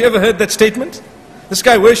 Have you ever heard that statement? This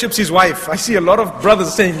guy worships his wife. I see a lot of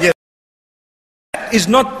brothers saying, yes. That is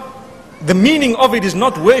not, the meaning of it is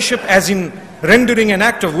not worship as in rendering an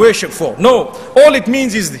act of worship for. No, all it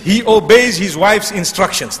means is he obeys his wife's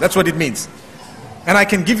instructions. That's what it means. And I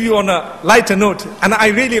can give you on a lighter note, and I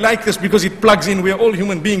really like this because it plugs in. We are all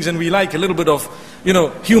human beings and we like a little bit of,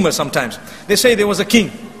 humor sometimes. They say there was a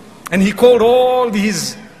king and he called all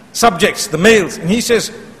his subjects, the males, and he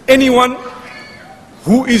says, anyone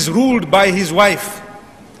who is ruled by his wife,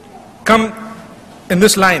 come in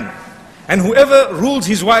this line. And whoever rules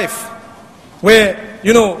his wife, where,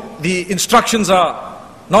 the instructions are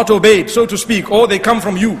not obeyed, so to speak, or they come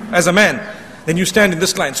from you as a man, then you stand in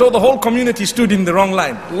this line. So the whole community stood in the wrong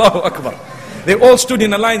line. Allahu Akbar. They all stood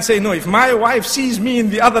in a line saying, no, if my wife sees me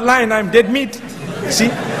in the other line, I'm dead meat. See?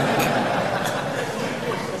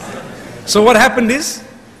 So what happened is,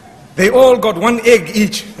 they all got one egg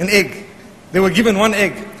each, an egg. They were given one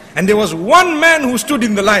egg. And there was one man who stood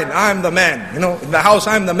in the line. I'm the man. In the house,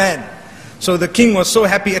 I'm the man. So the king was so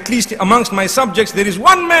happy, at least amongst my subjects, there is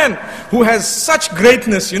one man who has such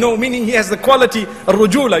greatness, meaning he has the quality,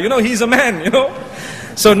 rujula, he's a man,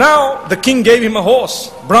 So now the king gave him a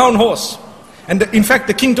horse, brown horse. And in fact,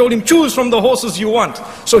 the king told him, choose from the horses you want.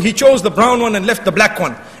 So he chose the brown one and left the black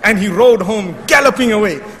one. And he rode home, galloping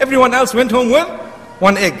away. Everyone else went home with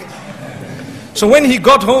one egg. So when he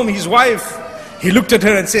got home, his wife, he looked at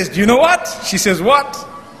her and says, do you know what? She says, what?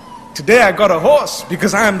 Today I got a horse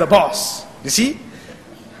because I am the boss. You see?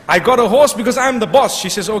 I got a horse because I'm the boss. She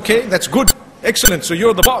says, okay, that's good. Excellent. So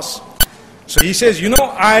you're the boss. So he says,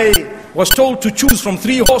 I was told to choose from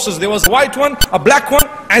 3 horses. There was a white one, a black one,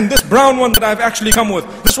 and this brown one that I've actually come with.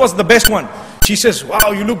 This was the best one. She says,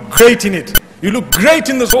 wow, you look great in it. You look great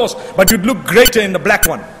in this horse, but you'd look greater in the black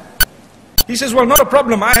one. He says, well, not a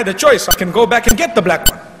problem. I had a choice. I can go back and get the black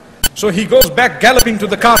one. So he goes back galloping to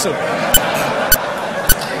the castle.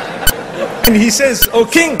 And he says, oh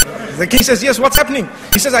king. The king says, yes, what's happening?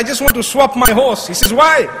 He says, I just want to swap my horse. He says,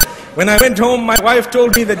 why? When I went home, my wife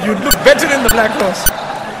told me that you'd look better in the black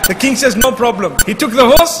horse. The king says, no problem. He took the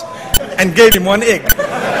horse and gave him one egg.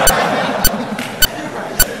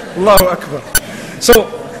 Allahu Akbar.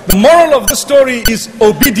 So, the moral of the story is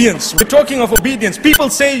obedience. We're talking of obedience. People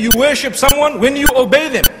say you worship someone when you obey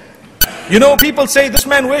them. People say this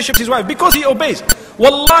man worships his wife because he obeys.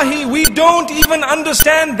 Wallahi, we don't even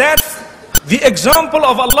understand that the example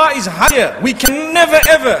of Allah is higher. We can never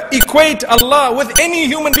ever equate Allah with any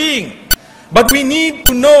human being. But we need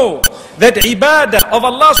to know that ibadah of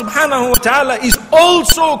Allah subhanahu wa ta'ala is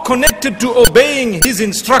also connected to obeying His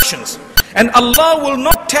instructions. And Allah will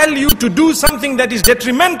not tell you to do something that is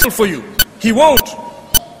detrimental for you. He won't.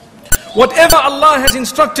 Whatever Allah has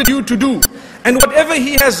instructed you to do, and whatever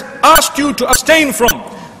He has asked you to abstain from,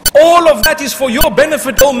 all of that is for your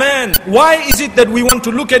benefit, oh man. Why is it that we want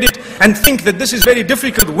to look at it and think that this is very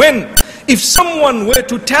difficult, when if someone were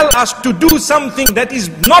to tell us to do something that is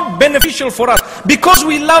not beneficial for us, because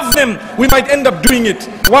we love them, we might end up doing it?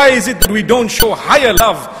 Why is it that we don't show higher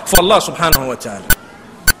love for Allah subhanahu wa ta'ala?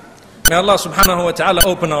 May Allah subhanahu wa ta'ala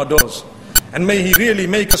open our doors, and may He really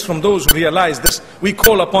make us from those who realize this. We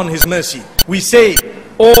call upon His mercy. We say,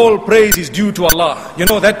 all praise is due to Allah. You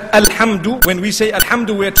know that alhamdu, when we say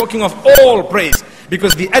alhamdu, we are talking of all praise.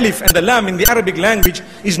 Because the alif and the lam in the Arabic language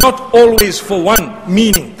is not always for one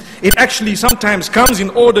meaning. It actually sometimes comes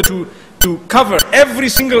in order to cover every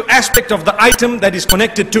single aspect of the item that is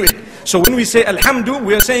connected to it. So when we say alhamdu,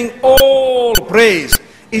 we are saying all praise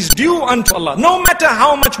is due unto Allah. No matter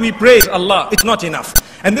how much we praise Allah, it's not enough.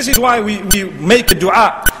 And this is why we make a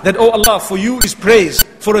dua that, oh Allah, for you is praise.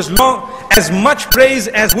 For as much praise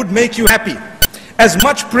as would make you happy. As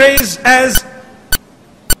much praise as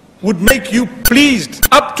would make you pleased.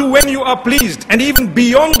 Up to when you are pleased. And even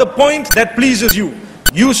beyond the point that pleases you.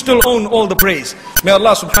 You still own all the praise. May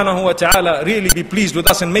Allah subhanahu wa ta'ala really be pleased with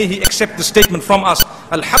us. And may He accept the statement from us.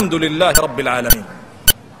 Alhamdulillah Rabbil Alameen.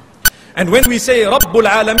 And when we say Rabbul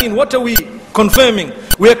Alameen, what are we confirming?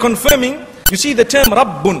 We are confirming, you see the term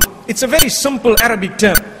Rabbun, it's a very simple Arabic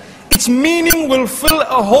term. Its meaning will fill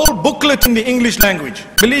a whole booklet in the English language.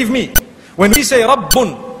 Believe me, when we say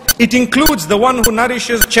Rabbun, it includes the one who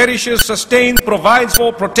nourishes, cherishes, sustains, provides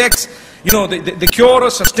for, protects, the curer,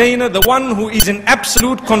 sustainer, the one who is in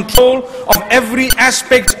absolute control of every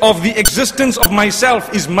aspect of the existence of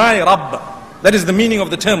myself is my Rabb. That is the meaning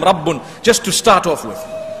of the term Rabbun, just to start off with.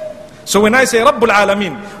 So when I say Rabbul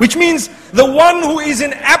Alameen, which means the one who is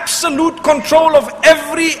in absolute control of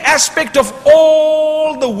every aspect of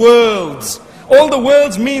all the worlds. All the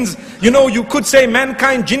worlds means, you could say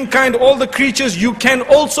mankind, jinnkind, all the creatures. You can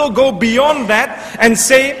also go beyond that and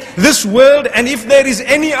say this world, and if there is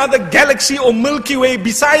any other galaxy or Milky Way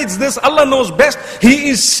besides this, Allah knows best. He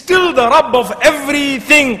is still the Rabb of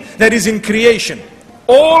everything that is in creation.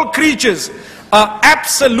 all creatures are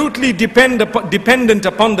absolutely dependent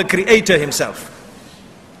upon the Creator Himself.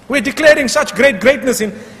 We're declaring such greatness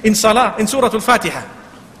in Salah, in Surah Al-Fatiha.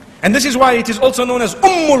 And this is why it is also known as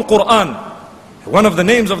Ummul Quran, one of the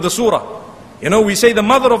names of the surah. You know, we say the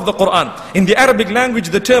mother of the Quran. In the Arabic language,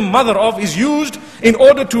 the term mother of is used in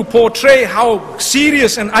order to portray how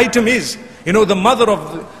serious an item is. You know, the mother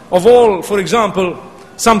of all, for example,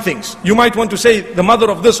 some things. You might want to say the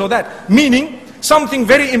mother of this or that, meaning something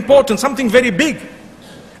very important, something very big.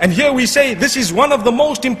 And here we say this is one of the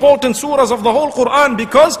most important surahs of the whole Quran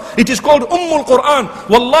because it is called Ummul Quran.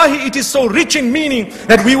 Wallahi, it is so rich in meaning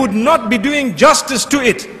that we would not be doing justice to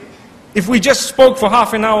it if we just spoke for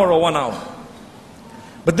half an hour or 1 hour.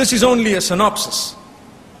 But this is only a synopsis.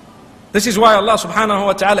 This is why Allah subhanahu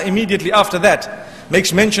wa ta'ala immediately after that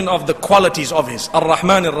makes mention of the qualities of His,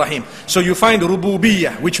 Ar-Rahman Ar-Rahim. So you find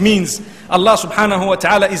Rububiyyah, which means Allah subhanahu wa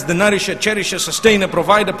ta'ala is the nourisher, cherisher, sustainer,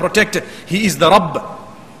 provider, protector. He is the Rabb.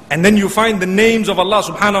 And then you find the names of Allah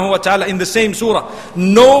subhanahu wa ta'ala in the same surah.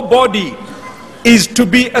 Nobody is to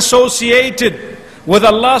be associated with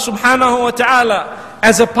Allah subhanahu wa ta'ala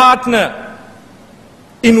as a partner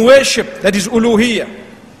in worship, that is uluhiyyah,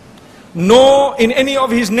 nor in any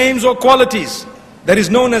of His names or qualities. That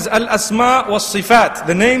is known as Al-Asma wa Sifat,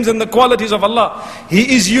 the names and the qualities of Allah.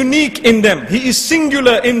 He is unique in them. He is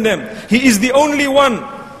singular in them. He is the only one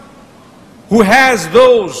who has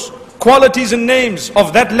those qualities and names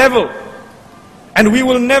of that level. And we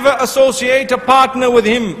will never associate a partner with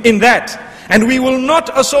Him in that. And we will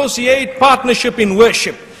not associate partnership in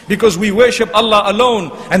worship, because we worship Allah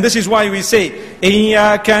alone. And this is why we say,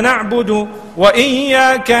 إِيَّاكَ نَعْبُدُ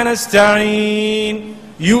وَإِيَّاكَ نَسْتَعِينَ.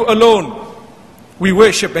 You alone we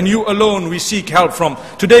worship, and you alone we seek help from.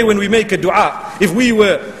 Today when we make a dua, if we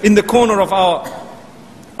were in the corner of our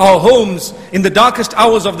homes in the darkest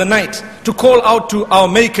hours of the night to call out to our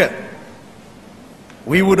Maker,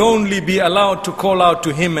 we would only be allowed to call out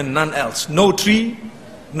to Him and none else. No tree,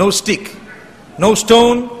 no stick, no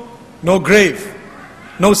stone, no grave,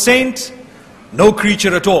 no saint, no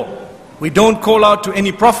creature at all. We don't call out to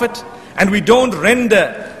any prophet, and we don't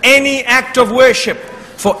render any act of worship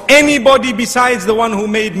for anybody besides the one who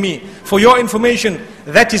made me. For your information,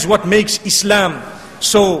 that is what makes Islam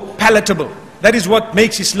so palatable. That is what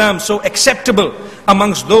makes Islam so acceptable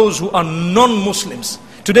amongst those who are non-Muslims.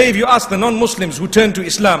 Today if you ask the non-Muslims who turn to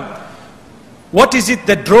Islam, what is it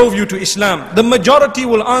that drove you to Islam? The majority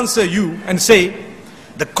will answer you and say,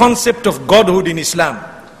 the concept of Godhood in Islam.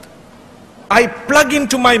 I plug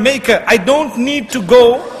into my Maker. I don't need to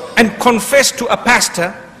go and confess to a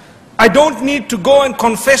pastor. I don't need to go and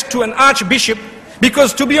confess to an archbishop,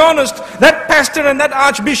 because to be honest, that pastor and that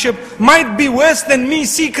archbishop might be worse than me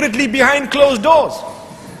secretly behind closed doors.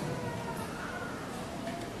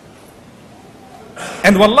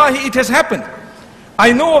 And wallahi, it has happened.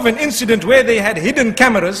 I know of an incident where they had hidden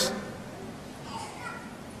cameras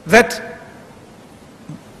that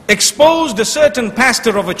exposed a certain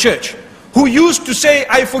pastor of a church who used to say,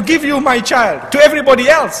 I forgive you my child, to everybody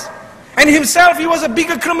else. And himself, he was a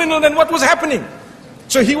bigger criminal than what was happening.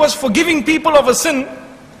 So he was forgiving people of a sin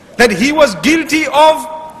that he was guilty of,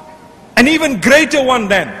 an even greater one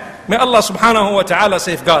than. May Allah subhanahu wa ta'ala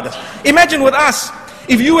safeguard us. Imagine with us,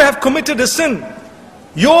 if you have committed a sin,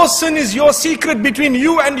 your sin is your secret between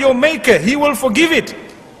you and your Maker. He will forgive it.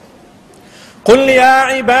 قل يا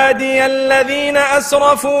عبادي الذين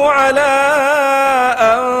أسرفوا على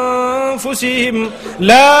أنفسهم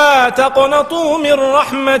لا تقنطوا من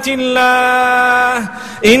رحمة الله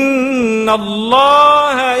إن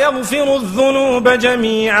الله يغفر الذنوب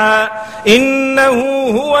جميعا إنه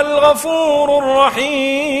هو الغفور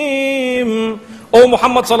الرحيم. O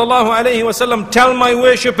Muhammad sallallahu alayhi wa sallam, tell my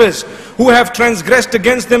worshippers who have transgressed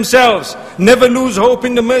against themselves, never lose hope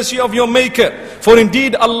in the mercy of your Maker, for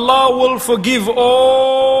indeed Allah will forgive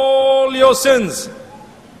all your sins.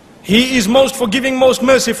 He is most forgiving, most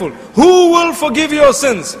merciful. Who will forgive your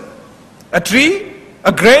sins? A tree?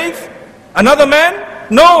 A grave? Another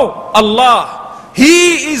man? No, Allah.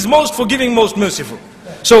 He is most forgiving, most merciful.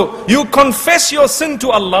 So you confess your sin to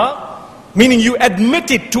Allah, meaning you admit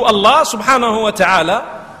it to Allah subhanahu wa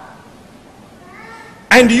ta'ala,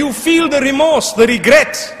 and you feel the remorse, the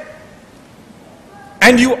regret,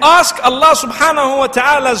 and you ask Allah subhanahu wa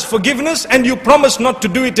ta'ala's forgiveness, and you promise not to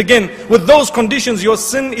do it again. With those conditions, your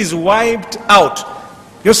sin is wiped out.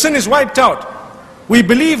 Your sin is wiped out. We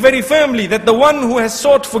believe very firmly that the one who has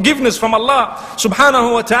sought forgiveness from Allah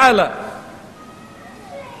subhanahu wa ta'ala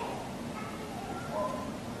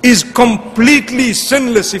is completely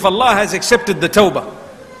sinless if Allah has accepted the tawbah.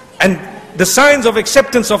 And the signs of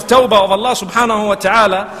acceptance of tawbah of Allah subhanahu wa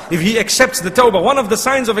ta'ala, if He accepts the tawbah, one of the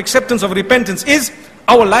signs of acceptance of repentance is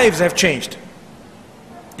our lives have changed.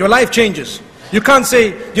 Your life changes. You can't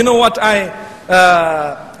say, you know what,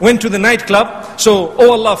 I went to the nightclub, so, oh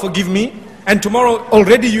Allah forgive me, and tomorrow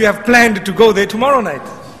already you have planned to go there tomorrow night.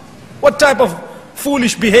 What type of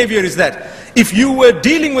foolish behavior is that? If you were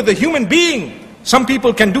dealing with a human being, some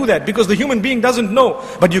people can do that because the human being doesn't know,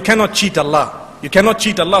 but you cannot cheat Allah. You cannot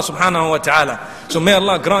cheat Allah subhanahu wa ta'ala. So may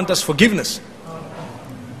Allah grant us forgiveness.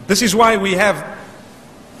 This is why we have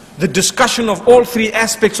the discussion of all three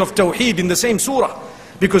aspects of Tawheed in the same surah.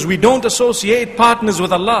 Because we don't associate partners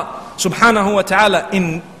with Allah subhanahu wa ta'ala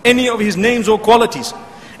in any of His names or qualities.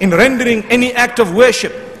 In rendering any act of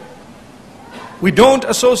worship. We don't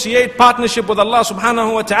associate partnership with Allah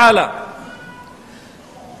subhanahu wa ta'ala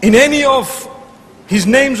in any of His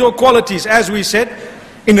names or qualities, as we said,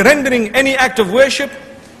 in rendering any act of worship,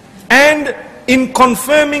 and in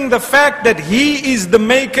confirming the fact that He is the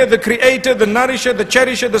maker, the creator, the nourisher, the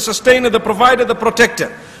cherisher, the sustainer, the provider, the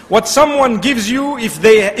protector. What someone gives you,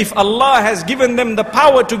 if Allah has given them the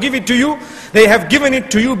power to give it to you, they have given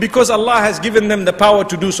it to you because Allah has given them the power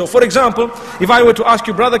to do so. For example, if I were to ask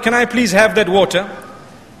you, brother, can I please have that water?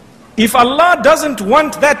 If Allah doesn't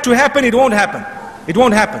want that to happen, it won't happen. It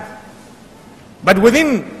won't happen. But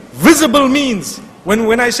within visible means,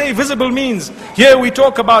 when I say visible means, here we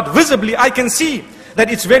talk about visibly, I can see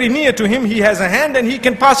that it's very near to him, he has a hand and he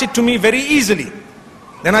can pass it to me very easily.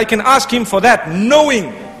 Then I can ask him for that,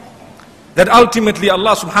 knowing that ultimately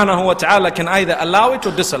Allah subhanahu wa ta'ala can either allow it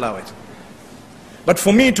or disallow it. But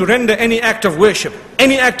for me to render any act of worship,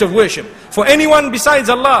 for anyone besides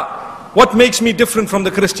Allah, what makes me different from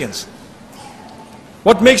the Christians?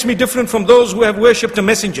 What makes me different from those who have worshipped a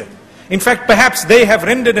messenger? In fact, perhaps they have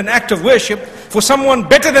rendered an act of worship for someone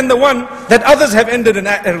better than the one that others have rendered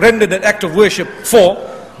an act of worship for,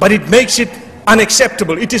 but it makes it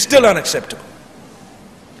unacceptable. It is still unacceptable.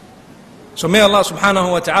 So may Allah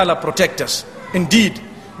subhanahu wa ta'ala protect us. Indeed,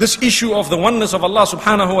 this issue of the oneness of Allah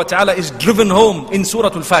subhanahu wa ta'ala is driven home in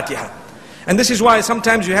Surah Al-Fatiha. And this is why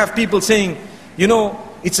sometimes you have people saying, you know,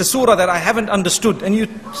 it's a surah that I haven't understood. And you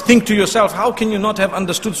think to yourself, how can you not have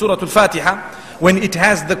understood Surah Al-Fatiha when it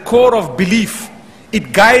has the core of belief?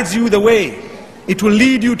 It guides you the way. It will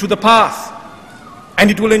lead you to the path.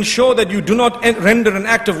 And it will ensure that you do not render an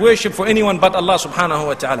act of worship for anyone but Allah subhanahu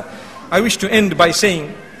wa ta'ala. I wish to end by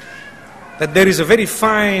saying that there is a very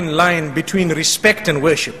fine line between respect and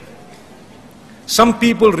worship. Some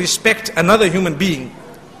people respect another human being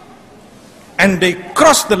and they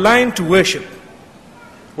cross the line to worship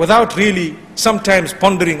without really sometimes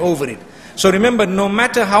pondering over it. So remember, no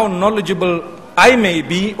matter how knowledgeable I may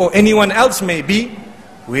be or anyone else may be,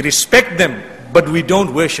 we respect them, but we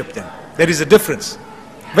don't worship them. There is a difference,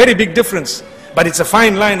 very big difference, but it's a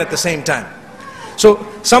fine line at the same time. So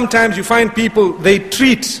sometimes you find people, they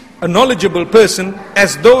treat a knowledgeable person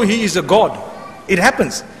as though he is a god. It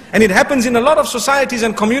happens. And it happens in a lot of societies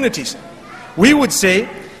and communities. We would say,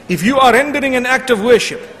 if you are rendering an act of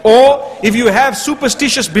worship, or if you have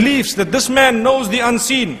superstitious beliefs that this man knows the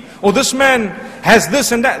unseen, or this man has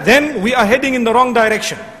this and that, then we are heading in the wrong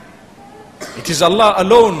direction. It is Allah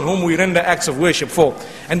alone whom we render acts of worship for.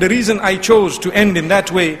 And the reason I chose to end in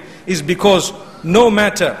that way is because no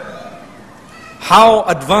matter how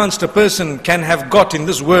advanced a person can have got in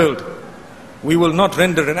this world, we will not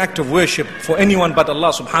render an act of worship for anyone but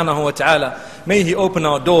Allah subhanahu wa ta'ala. May He open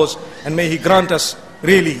our doors and may He grant us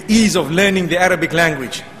really ease of learning the Arabic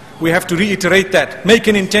language. We have to reiterate that. Make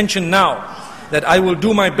an intention now that I will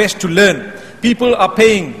do my best to learn. People are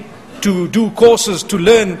paying to do courses to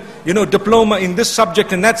learn, diploma in this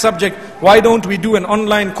subject and that subject. Why don't we do an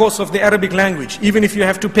online course of the Arabic language, even if you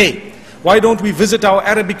have to pay? Why don't we visit our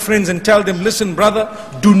Arabic friends and tell them, listen brother,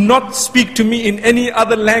 do not speak to me in any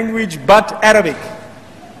other language but Arabic.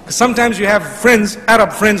 Sometimes you have friends,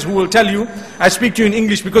 Arab friends, who will tell you, I speak to you in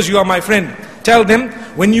English because you are my friend. Tell them,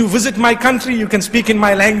 when you visit my country, you can speak in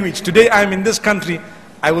my language. Today I am in this country,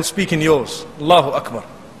 I will speak in yours. Allahu Akbar.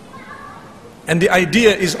 And the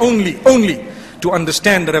idea is only to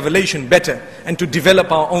understand the revelation better and to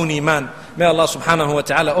develop our own iman. May Allah subhanahu wa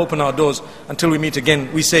ta'ala open our doors. Until we meet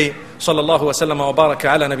again, we say, sallallahu wa sallam wa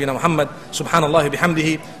baraka ala nabina Muhammad, subhanallah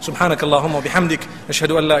bihamdihi, subhanakallahumma bihamdik,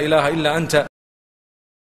 ashhadu an la ilaha illa anta.